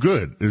 Adam? Okay. Are you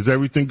good? Is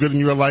everything good in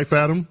your life,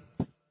 Adam?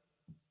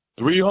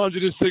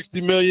 $360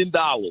 million.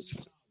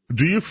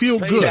 Do you feel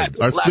Pay good? that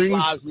to Are Black things?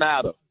 Lives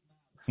Matter.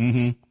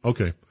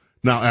 Okay.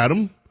 Now,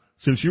 Adam,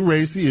 since you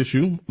raised the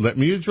issue, let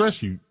me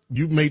address you.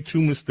 You've made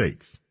two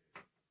mistakes.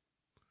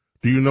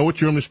 Do you know what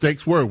your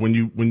mistakes were when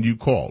you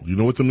called? You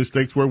know what the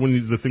mistakes were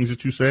the things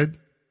that you said?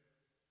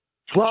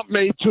 Trump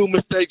made two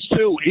mistakes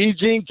too: E.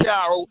 Jean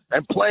Carroll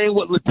and playing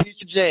with Letitia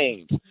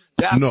James.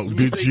 No.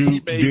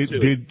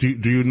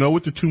 Do you know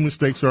what the two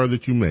mistakes are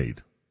that you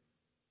made?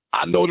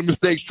 I know the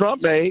mistakes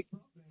Trump made.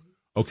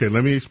 Okay,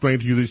 let me explain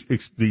to you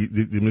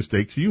the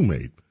mistakes you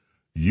made.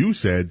 You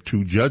said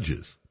two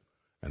judges,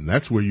 and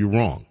that's where you're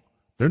wrong.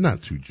 They're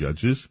not two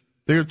judges.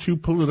 They are two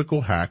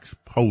political hacks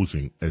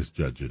posing as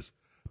judges.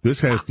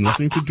 This has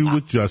nothing to do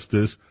with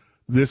justice.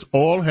 This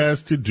all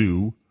has to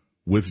do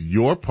with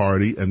your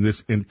party and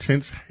this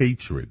intense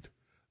hatred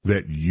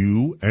that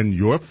you and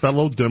your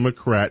fellow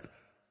Democrat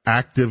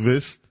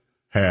activists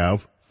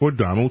have for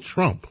Donald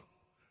Trump.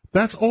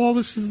 That's all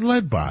this is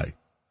led by.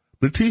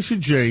 Letitia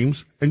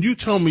James, and you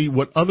tell me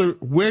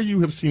where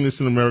you have seen this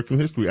in American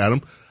history,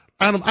 Adam.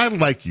 Adam, I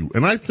like you,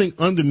 and I think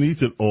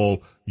underneath it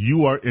all,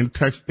 you are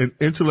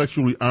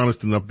intellectually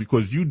honest enough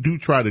because you do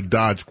try to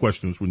dodge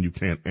questions when you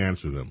can't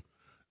answer them.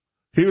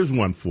 Here's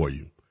one for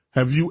you.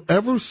 Have you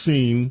ever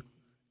seen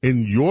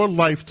in your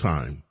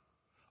lifetime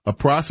a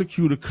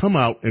prosecutor come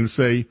out and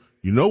say,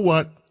 you know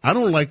what, I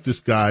don't like this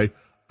guy,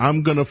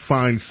 I'm going to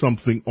find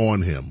something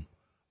on him.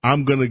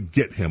 I'm going to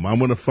get him. I'm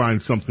going to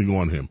find something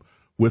on him,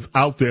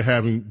 without there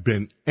having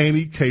been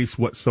any case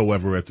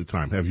whatsoever at the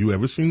time? Have you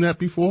ever seen that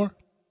before?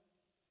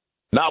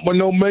 Not with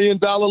no $1 million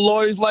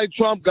lawyers like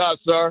Trump got,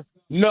 sir.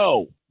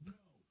 No.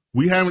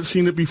 We haven't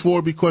seen it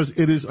before because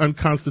it is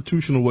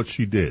unconstitutional what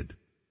she did.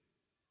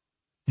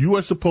 You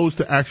are supposed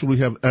to actually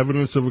have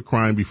evidence of a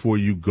crime before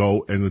you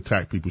go and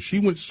attack people. She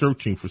went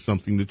searching for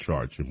something to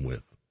charge him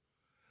with.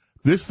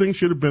 This thing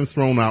should have been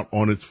thrown out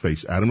on its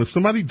face, Adam. If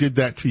somebody did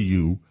that to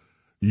you,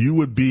 you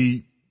would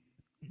be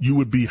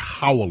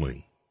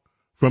howling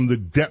from the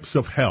depths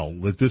of hell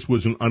that this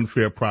was an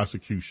unfair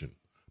prosecution,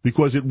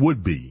 because it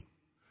would be.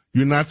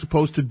 You're not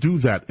supposed to do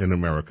that in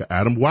America,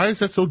 Adam. Why is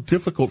that so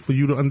difficult for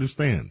you to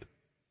understand?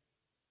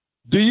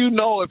 Do you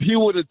know if he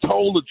would have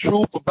told the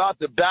truth about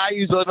the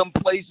values of them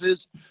places,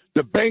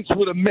 the banks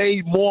would have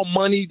made more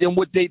money than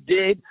what they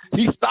did?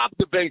 He stopped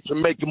the banks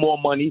from making more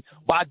money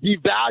by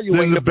devaluing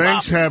then the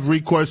banks property. have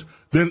recourse.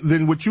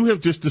 Then what you have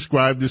just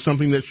described is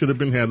something that should have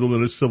been handled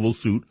in a civil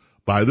suit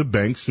by the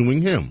bank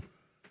suing him,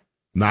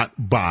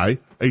 not by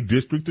a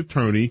district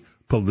attorney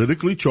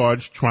politically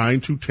charged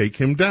trying to take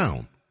him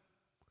down.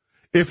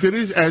 If it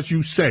is as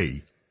you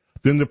say,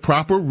 then the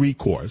proper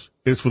recourse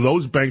is for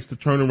those banks to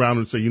turn around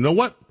and say, you know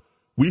what?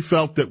 We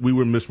felt that we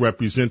were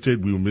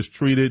misrepresented, we were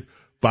mistreated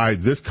by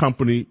this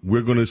company.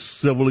 We're going to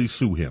civilly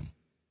sue him.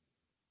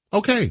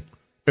 Okay,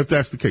 if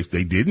that's the case.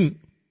 They didn't.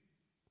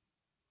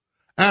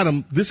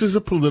 Adam, this is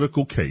a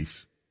political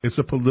case. It's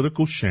a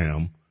political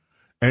sham,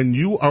 and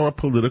you are a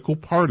political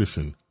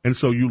partisan, and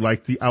so you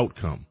like the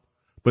outcome.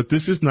 But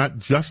this is not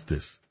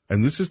justice,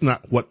 and this is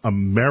not what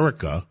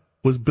America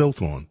was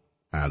built on,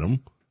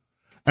 Adam.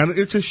 And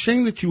it's a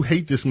shame that you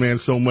hate this man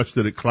so much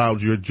that it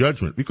clouds your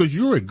judgment, because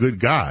you're a good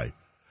guy.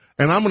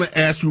 And I'm going to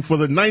ask you for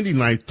the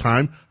 99th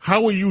time,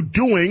 how are you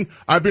doing?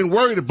 I've been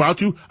worried about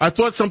you. I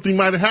thought something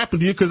might have happened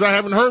to you because I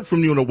haven't heard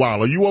from you in a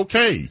while. Are you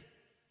okay?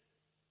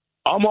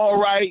 I'm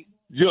all right.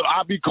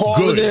 I'll be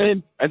calling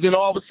in, and then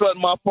all of a sudden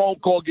my phone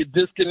call get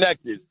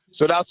disconnected.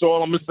 So that's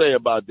all I'm going to say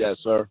about that,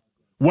 sir.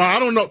 Well, I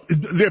don't know.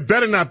 There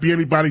better not be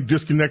anybody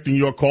disconnecting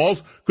your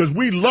calls, because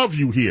we love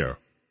you here.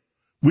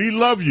 We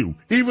love you.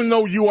 Even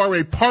though you are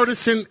a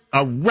partisan,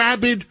 a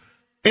rabid,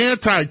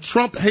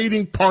 anti-Trump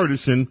hating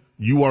partisan,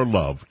 you are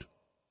loved.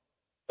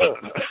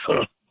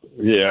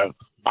 Yeah.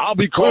 I'll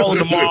be calling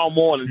tomorrow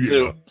morning,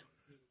 too.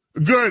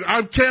 Good.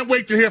 I can't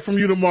wait to hear from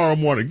you tomorrow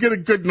morning. Get a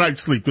good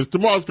night's sleep, because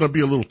tomorrow's going to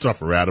be a little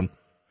tougher, Adam.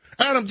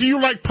 Adam, do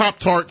you like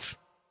Pop-Tarts?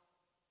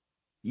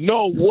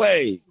 No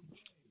way.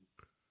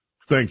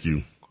 Thank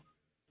you.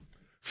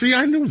 See,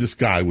 I knew this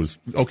guy was...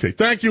 Okay,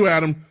 thank you,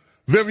 Adam.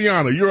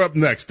 Viviana, you're up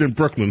next in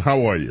Brooklyn.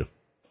 How are you?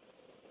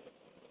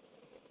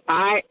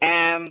 I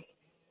am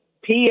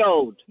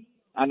PO'd.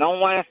 I don't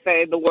want to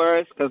say the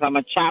words because I'm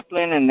a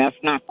chaplain and that's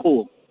not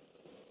cool.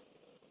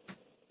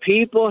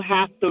 People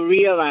have to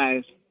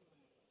realize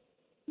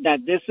that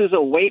this is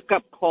a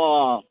wake-up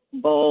call,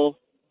 Bo.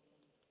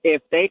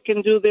 If they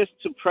can do this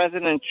to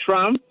President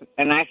Trump,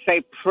 and I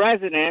say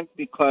president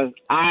because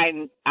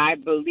I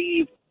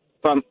believe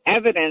from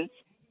evidence,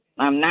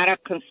 I'm not a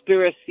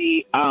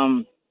conspiracy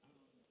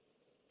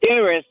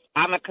theorist,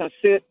 I'm a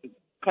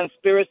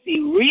conspiracy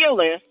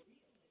realist,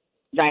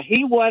 that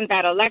he won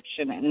that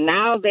election. And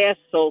now they're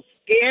so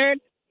scared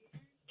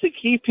to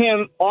keep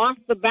him off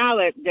the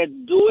ballot. They're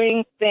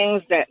doing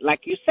things that,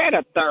 like you said,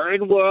 a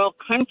third world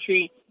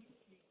country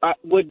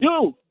would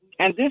do.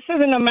 And this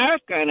is in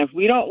America. And if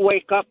we don't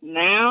wake up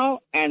now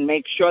and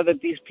make sure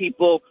that these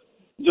people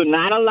do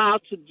not allow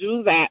to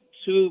do that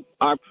to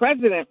our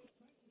president,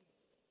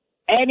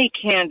 any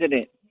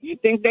candidate, you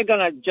think they're going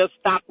to just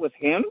stop with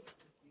him?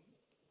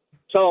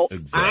 So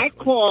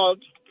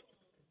Exactly.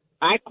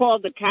 I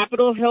called the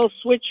Capitol Hill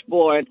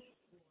switchboard,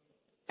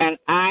 and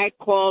I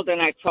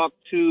talked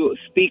to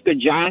Speaker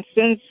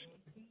Johnson's,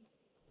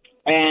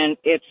 and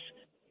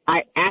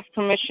I asked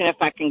permission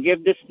if I can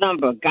give this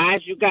number.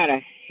 Guys, you gotta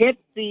hit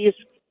these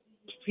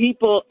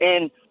people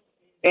in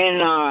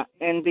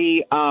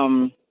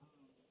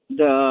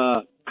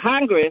the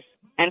Congress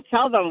and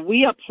tell them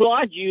we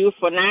applaud you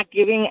for not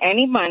giving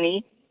any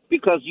money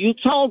because you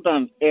told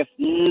them if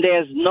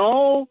there's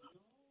no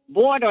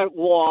border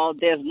wall,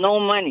 there's no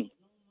money.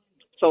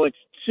 So it's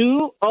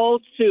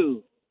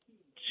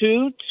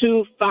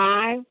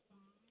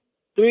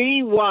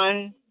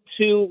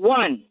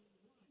 202-225-3121.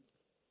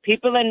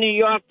 People in New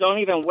York, don't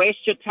even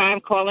waste your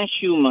time calling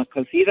Schumer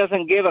because he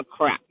doesn't give a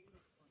crap.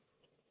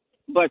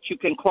 But you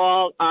can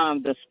call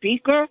the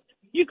Speaker.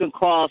 You can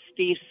call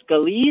Steve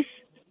Scalise.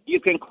 You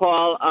can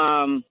call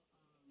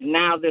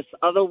now this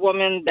other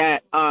woman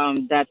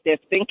that they're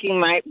thinking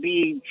might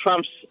be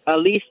Trump's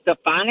Elise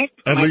Stefanik.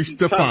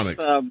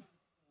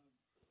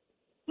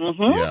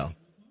 Yeah.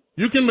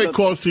 You can make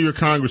calls to your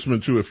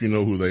congressman, too, if you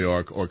know who they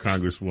are, or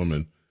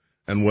congresswoman,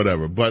 and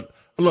whatever. But,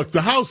 look,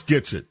 the House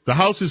gets it. The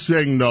House is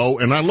saying no,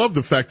 and I love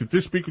the fact that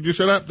this speaker just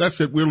said,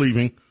 that's it, we're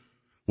leaving.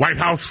 White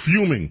House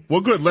fuming. Well,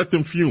 good, let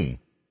them fume.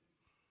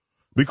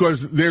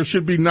 Because there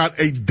should be not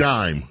a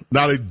dime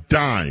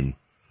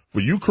for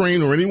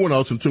Ukraine or anyone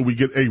else until we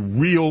get a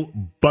real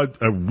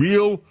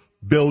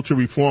bill to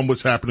reform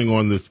what's happening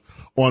on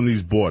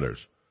these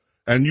borders.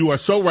 And you are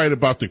so right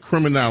about the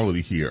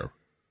criminality here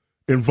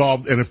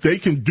involved. And if they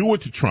can do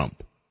it to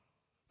Trump,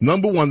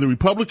 number one, the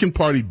Republican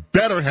Party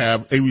better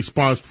have a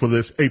response for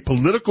this, a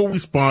political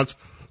response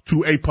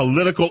to a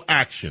political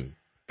action,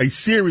 a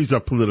series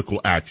of political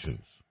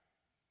actions.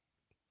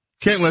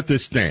 Can't let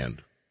this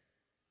stand.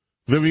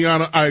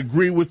 Viviana, I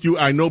agree with you.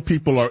 I know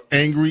people are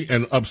angry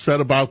and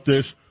upset about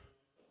this,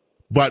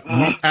 but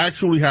we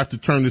actually have to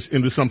turn this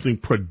into something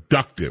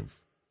productive.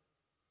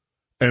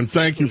 And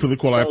thank you for the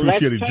call. I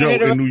appreciate it. Joe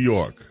in New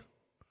York.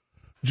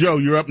 Joe,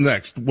 you're up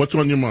next. What's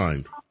on your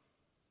mind?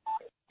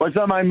 What's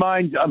on my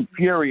mind? I'm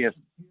furious.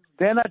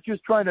 They're not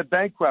just trying to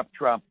bankrupt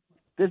Trump.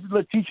 This is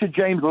Letitia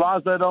James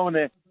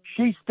Lazzardone.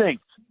 She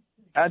stinks.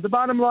 And the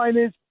bottom line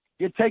is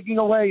you're taking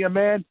away a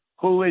man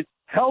who is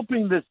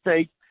helping the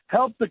state,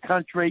 help the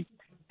country,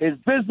 his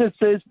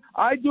businesses.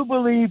 I do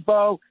believe,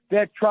 Bo,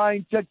 they're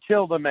trying to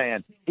kill the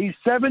man. He's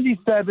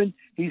 77.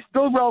 He's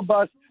still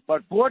robust.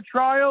 But for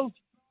trials,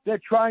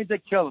 they're trying to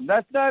kill him.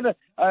 That's not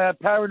a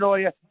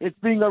paranoia. It's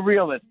being a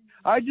realist.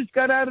 I just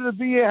got out of the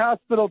VA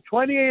hospital.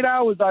 28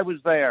 hours I was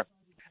there.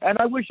 And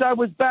I wish I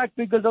was back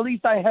because at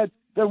least the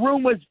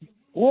room was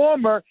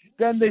warmer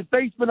than the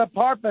basement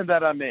apartment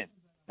that I'm in.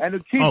 And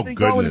what keeps me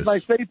going is my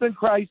faith in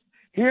Christ,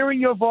 hearing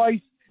your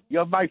voice.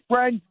 You're my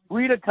friend,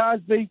 Rita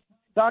Cosby,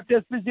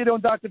 Dr. Esposito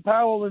and Dr.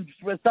 Powell in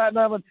Staten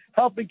Island,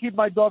 helping keep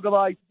my dog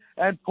alive,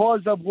 and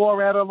Cause of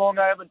War out of Long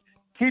Island,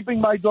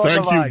 keeping my dog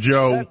alive. Thank you,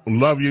 Joe.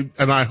 Love you.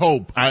 And I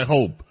hope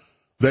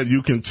that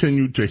you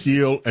continue to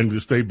heal and to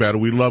stay better.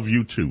 We love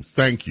you, too.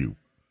 Thank you.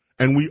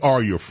 And we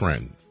are your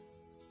friend.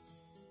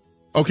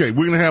 Okay,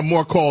 we're going to have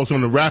more calls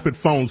on the rapid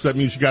phones. That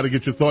means you got to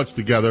get your thoughts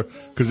together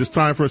because it's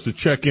time for us to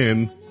check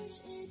in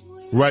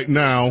right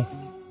now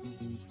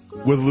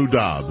with Lou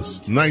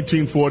Dobbs,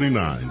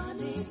 1949.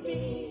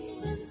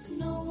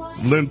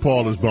 Lynn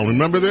Paul is born.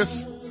 Remember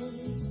this?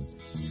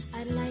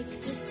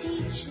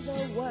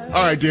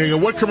 All right, Daniel,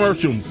 what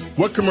commercial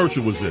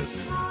was this?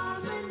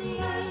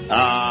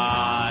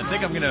 I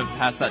think I'm going to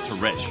pass that to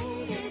Rich.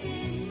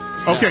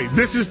 Okay,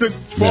 this is the,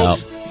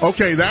 folks,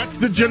 okay, that's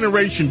the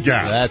generation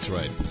gap. That's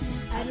right.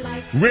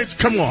 Rich,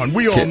 come on.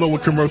 We all know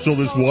what commercial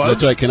this was.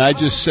 That's right. Can I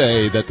just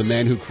say that the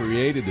man who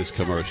created this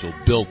commercial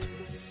built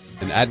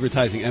an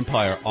advertising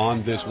empire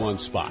on this one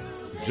spot.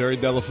 Jerry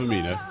Della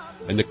Femina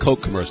and the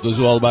Coke commercial. This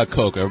is all about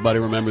Coke. Everybody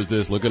remembers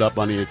this. Look it up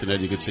on the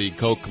internet. You can see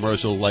Coke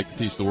commercial, like to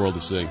teach the world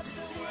to sing.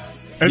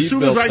 As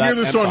soon as I hear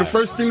this song, the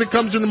first thing that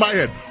comes into my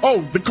head,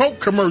 the Coke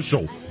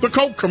commercial. The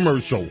Coke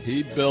commercial.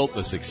 He built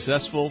a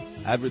successful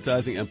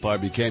advertising empire,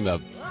 became a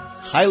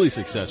highly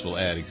successful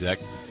ad exec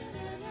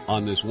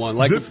on this one,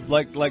 like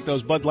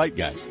those Bud Light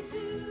guys.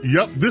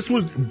 Yep, this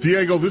was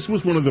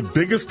one of the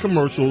biggest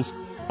commercials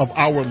of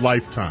our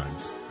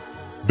lifetimes,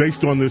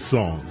 based on this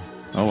song.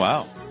 Oh,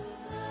 wow.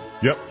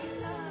 Yep.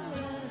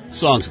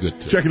 Song's good,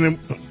 too. Checking him.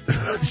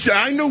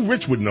 I knew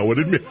Rich would know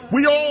it.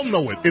 We all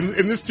know it.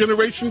 In this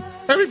generation,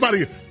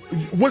 everybody,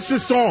 what's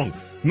this song?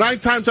 9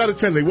 times out of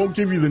 10, they won't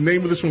give you the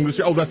name of the song. They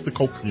say, that's the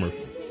Coke commercial.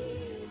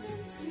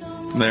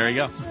 There you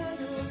go.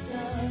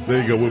 There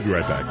you go. We'll be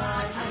right back.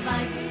 I'd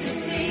like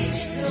to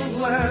teach the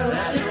world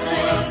to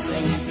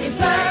sing in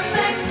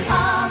perfect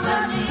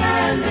harmony,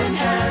 hand in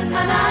hand,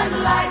 and I'd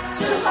like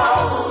to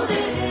hold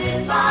it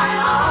in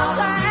my arms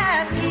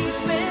and keep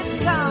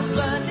it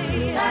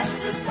company.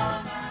 That's the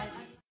song.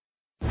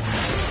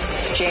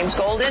 James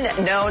Golden,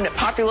 known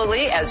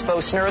popularly as Bo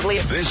Snerdley.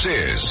 This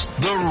is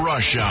The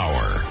Rush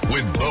Hour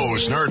with Bo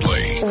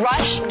Snerdley.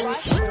 Rush.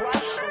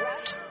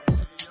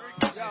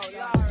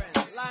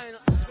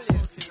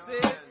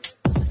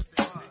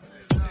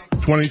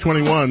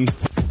 2021.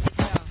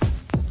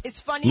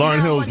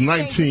 Lauryn Hill's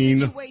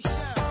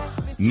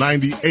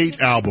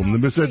 1998 album, The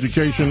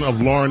Miseducation of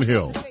Lauryn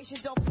Hill,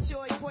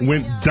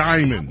 went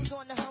diamond.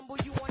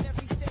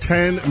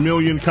 10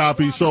 million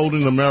copies sold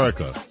in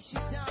America.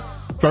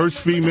 First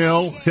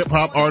female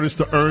hip-hop artist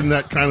to earn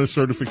that kind of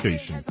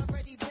certification.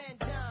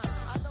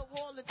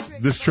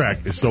 This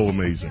track is so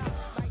amazing.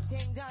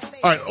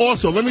 All right,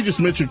 also, let me just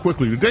mention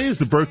quickly, today is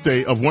the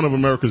birthday of one of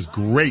America's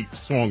great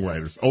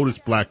songwriters, Otis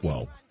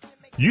Blackwell.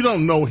 You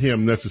don't know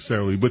him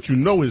necessarily, but you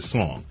know his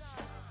song,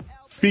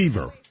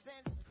 Fever.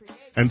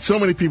 And so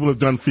many people have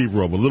done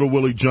Fever over. Little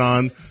Willie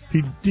John,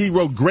 he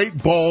wrote Great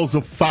Balls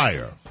of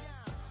Fire.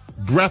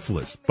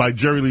 Breathless by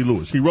Jerry Lee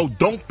Lewis. He wrote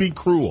Don't Be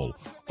Cruel,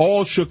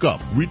 All Shook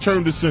Up,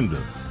 Return to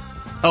Cinder,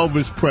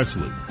 Elvis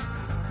Presley.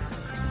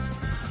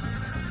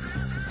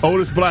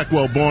 Otis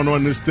Blackwell, born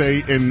on this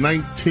day in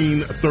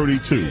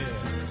 1932.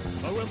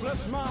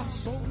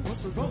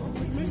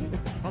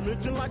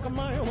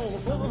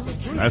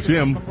 That's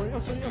him.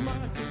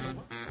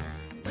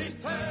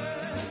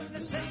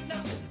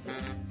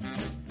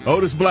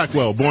 Otis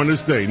Blackwell, born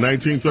this day,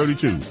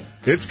 1932.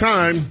 It's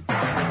time.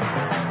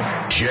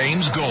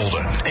 James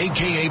Golden,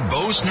 a.k.a.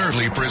 Bo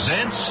Snerdley,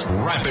 presents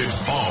Rapid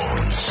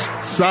Phones.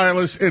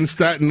 Silas in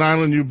Staten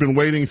Island, you've been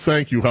waiting.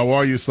 Thank you. How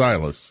are you,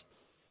 Silas?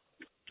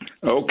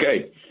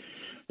 Okay.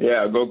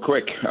 Yeah, I'll go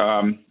quick.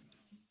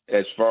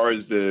 As far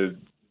as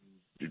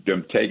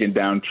them taking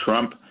down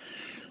Trump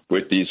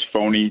with these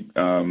phony,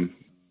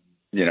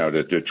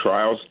 the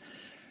trials,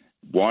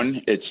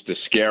 one, it's to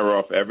scare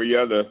off every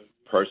other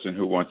person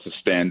who wants to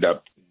stand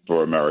up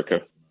for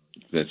America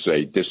and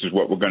say, this is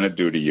what we're going to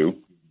do to you.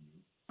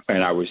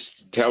 And I was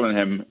telling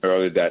him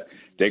earlier that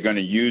they're going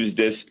to use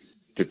this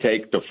to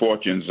take the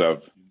fortunes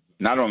of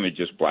not only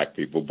just black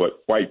people,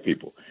 but white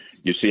people.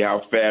 You see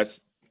how fast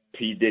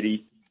P.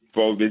 Diddy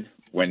folded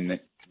when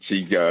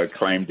she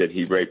claimed that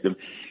he raped him?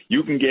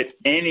 You can get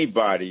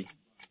anybody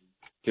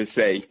to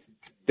say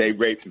they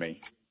raped me.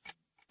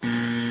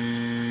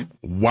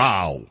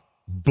 Wow.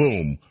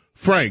 Boom.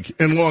 Frank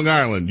in Long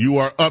Island, you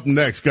are up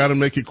next. Got to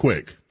make it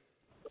quick.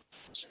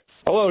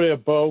 Hello there,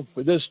 Bo.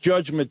 With this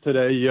judgment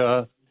today,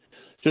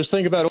 just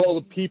think about all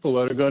the people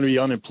that are going to be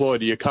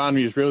unemployed. The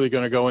economy is really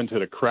going to go into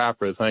the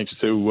crapper thanks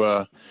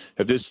to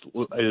if this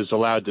is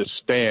allowed to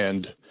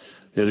stand.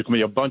 There's going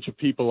to be a bunch of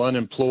people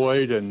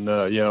unemployed, and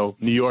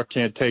New York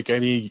can't take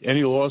any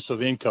loss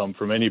of income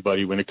from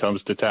anybody when it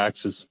comes to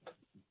taxes.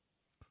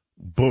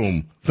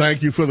 Boom.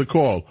 Thank you for the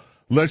call.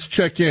 Let's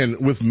check in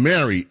with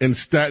Mary in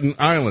Staten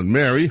Island.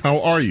 Mary,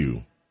 how are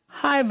you?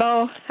 Hi,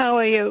 Bo. How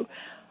are you?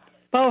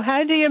 Bo,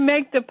 how do you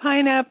make the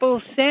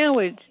pineapple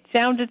sandwich?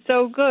 Sounded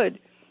so good.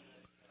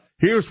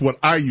 Here's what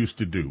I used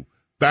to do.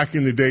 Back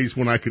in the days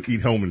when I could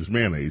eat Hellman's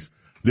mayonnaise,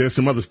 there's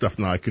some other stuff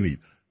now I can eat.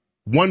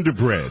 Wonder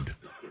Bread,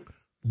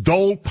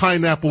 Dole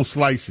pineapple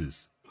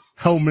slices,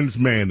 Hellman's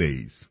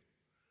mayonnaise.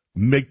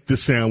 Make the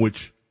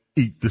sandwich,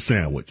 eat the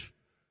sandwich.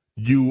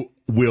 You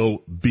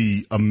will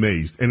be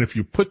amazed. And if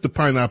you put the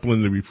pineapple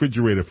in the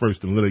refrigerator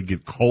first and let it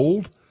get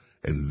cold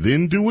and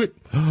then do it,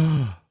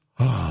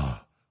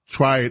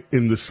 try it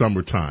in the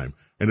summertime.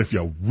 And if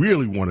you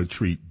really want a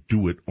treat,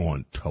 do it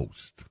on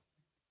toast.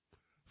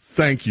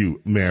 Thank you,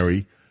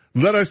 Mary.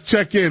 Let us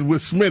check in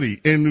with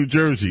Smitty in New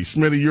Jersey.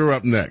 Smitty, you're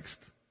up next.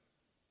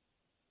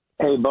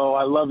 Hey, Bo,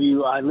 I love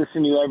you. I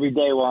listen to you every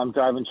day while I'm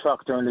driving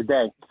truck during the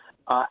day.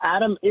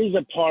 Adam is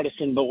a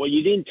partisan, but what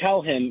you didn't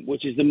tell him,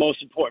 which is the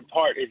most important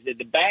part, is that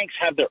the banks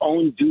have their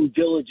own due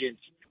diligence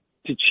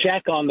to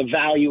check on the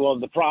value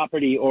of the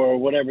property or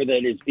whatever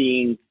that is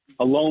being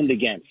loaned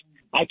against.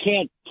 I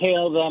can't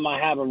tell them I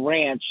have a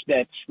ranch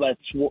that's, let's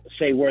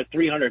say, worth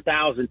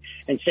 $300,000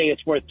 and say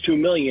it's worth $2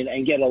 million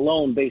and get a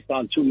loan based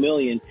on $2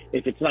 million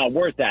if it's not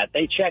worth that.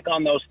 They check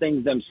on those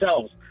things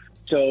themselves,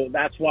 so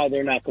that's why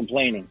they're not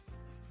complaining.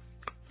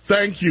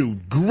 Thank you.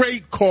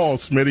 Great call,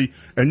 Smitty.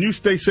 And you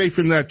stay safe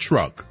in that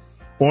truck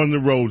on the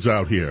roads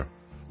out here.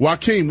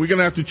 Joaquin, we're going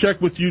to have to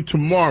check with you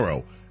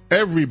tomorrow.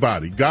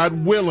 Everybody,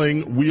 God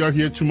willing, we are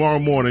here tomorrow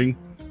morning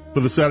for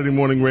the Saturday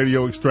morning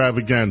radio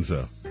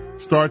extravaganza.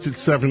 Starts at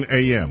 7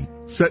 a.m.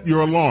 Set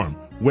your alarm.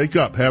 Wake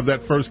up. Have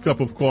that first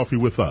cup of coffee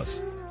with us.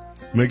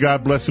 May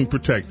God bless and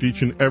protect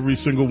each and every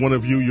single one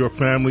of you, your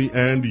family,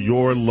 and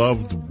your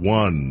loved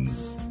ones.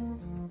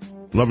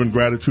 Love and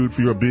gratitude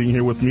for your being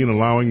here with me and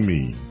allowing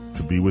me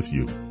to be with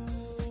you.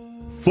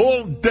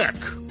 Full deck.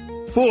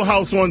 Full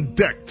house on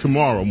deck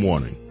tomorrow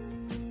morning.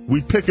 We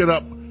pick it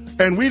up,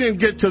 and we didn't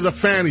get to the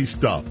fanny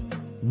stuff.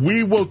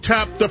 We will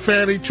tap the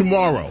fanny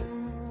tomorrow.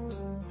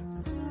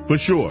 For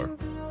sure.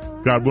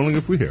 God willing,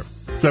 if we're here.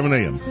 7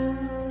 a.m.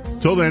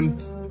 Till then,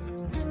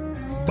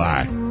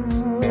 bye.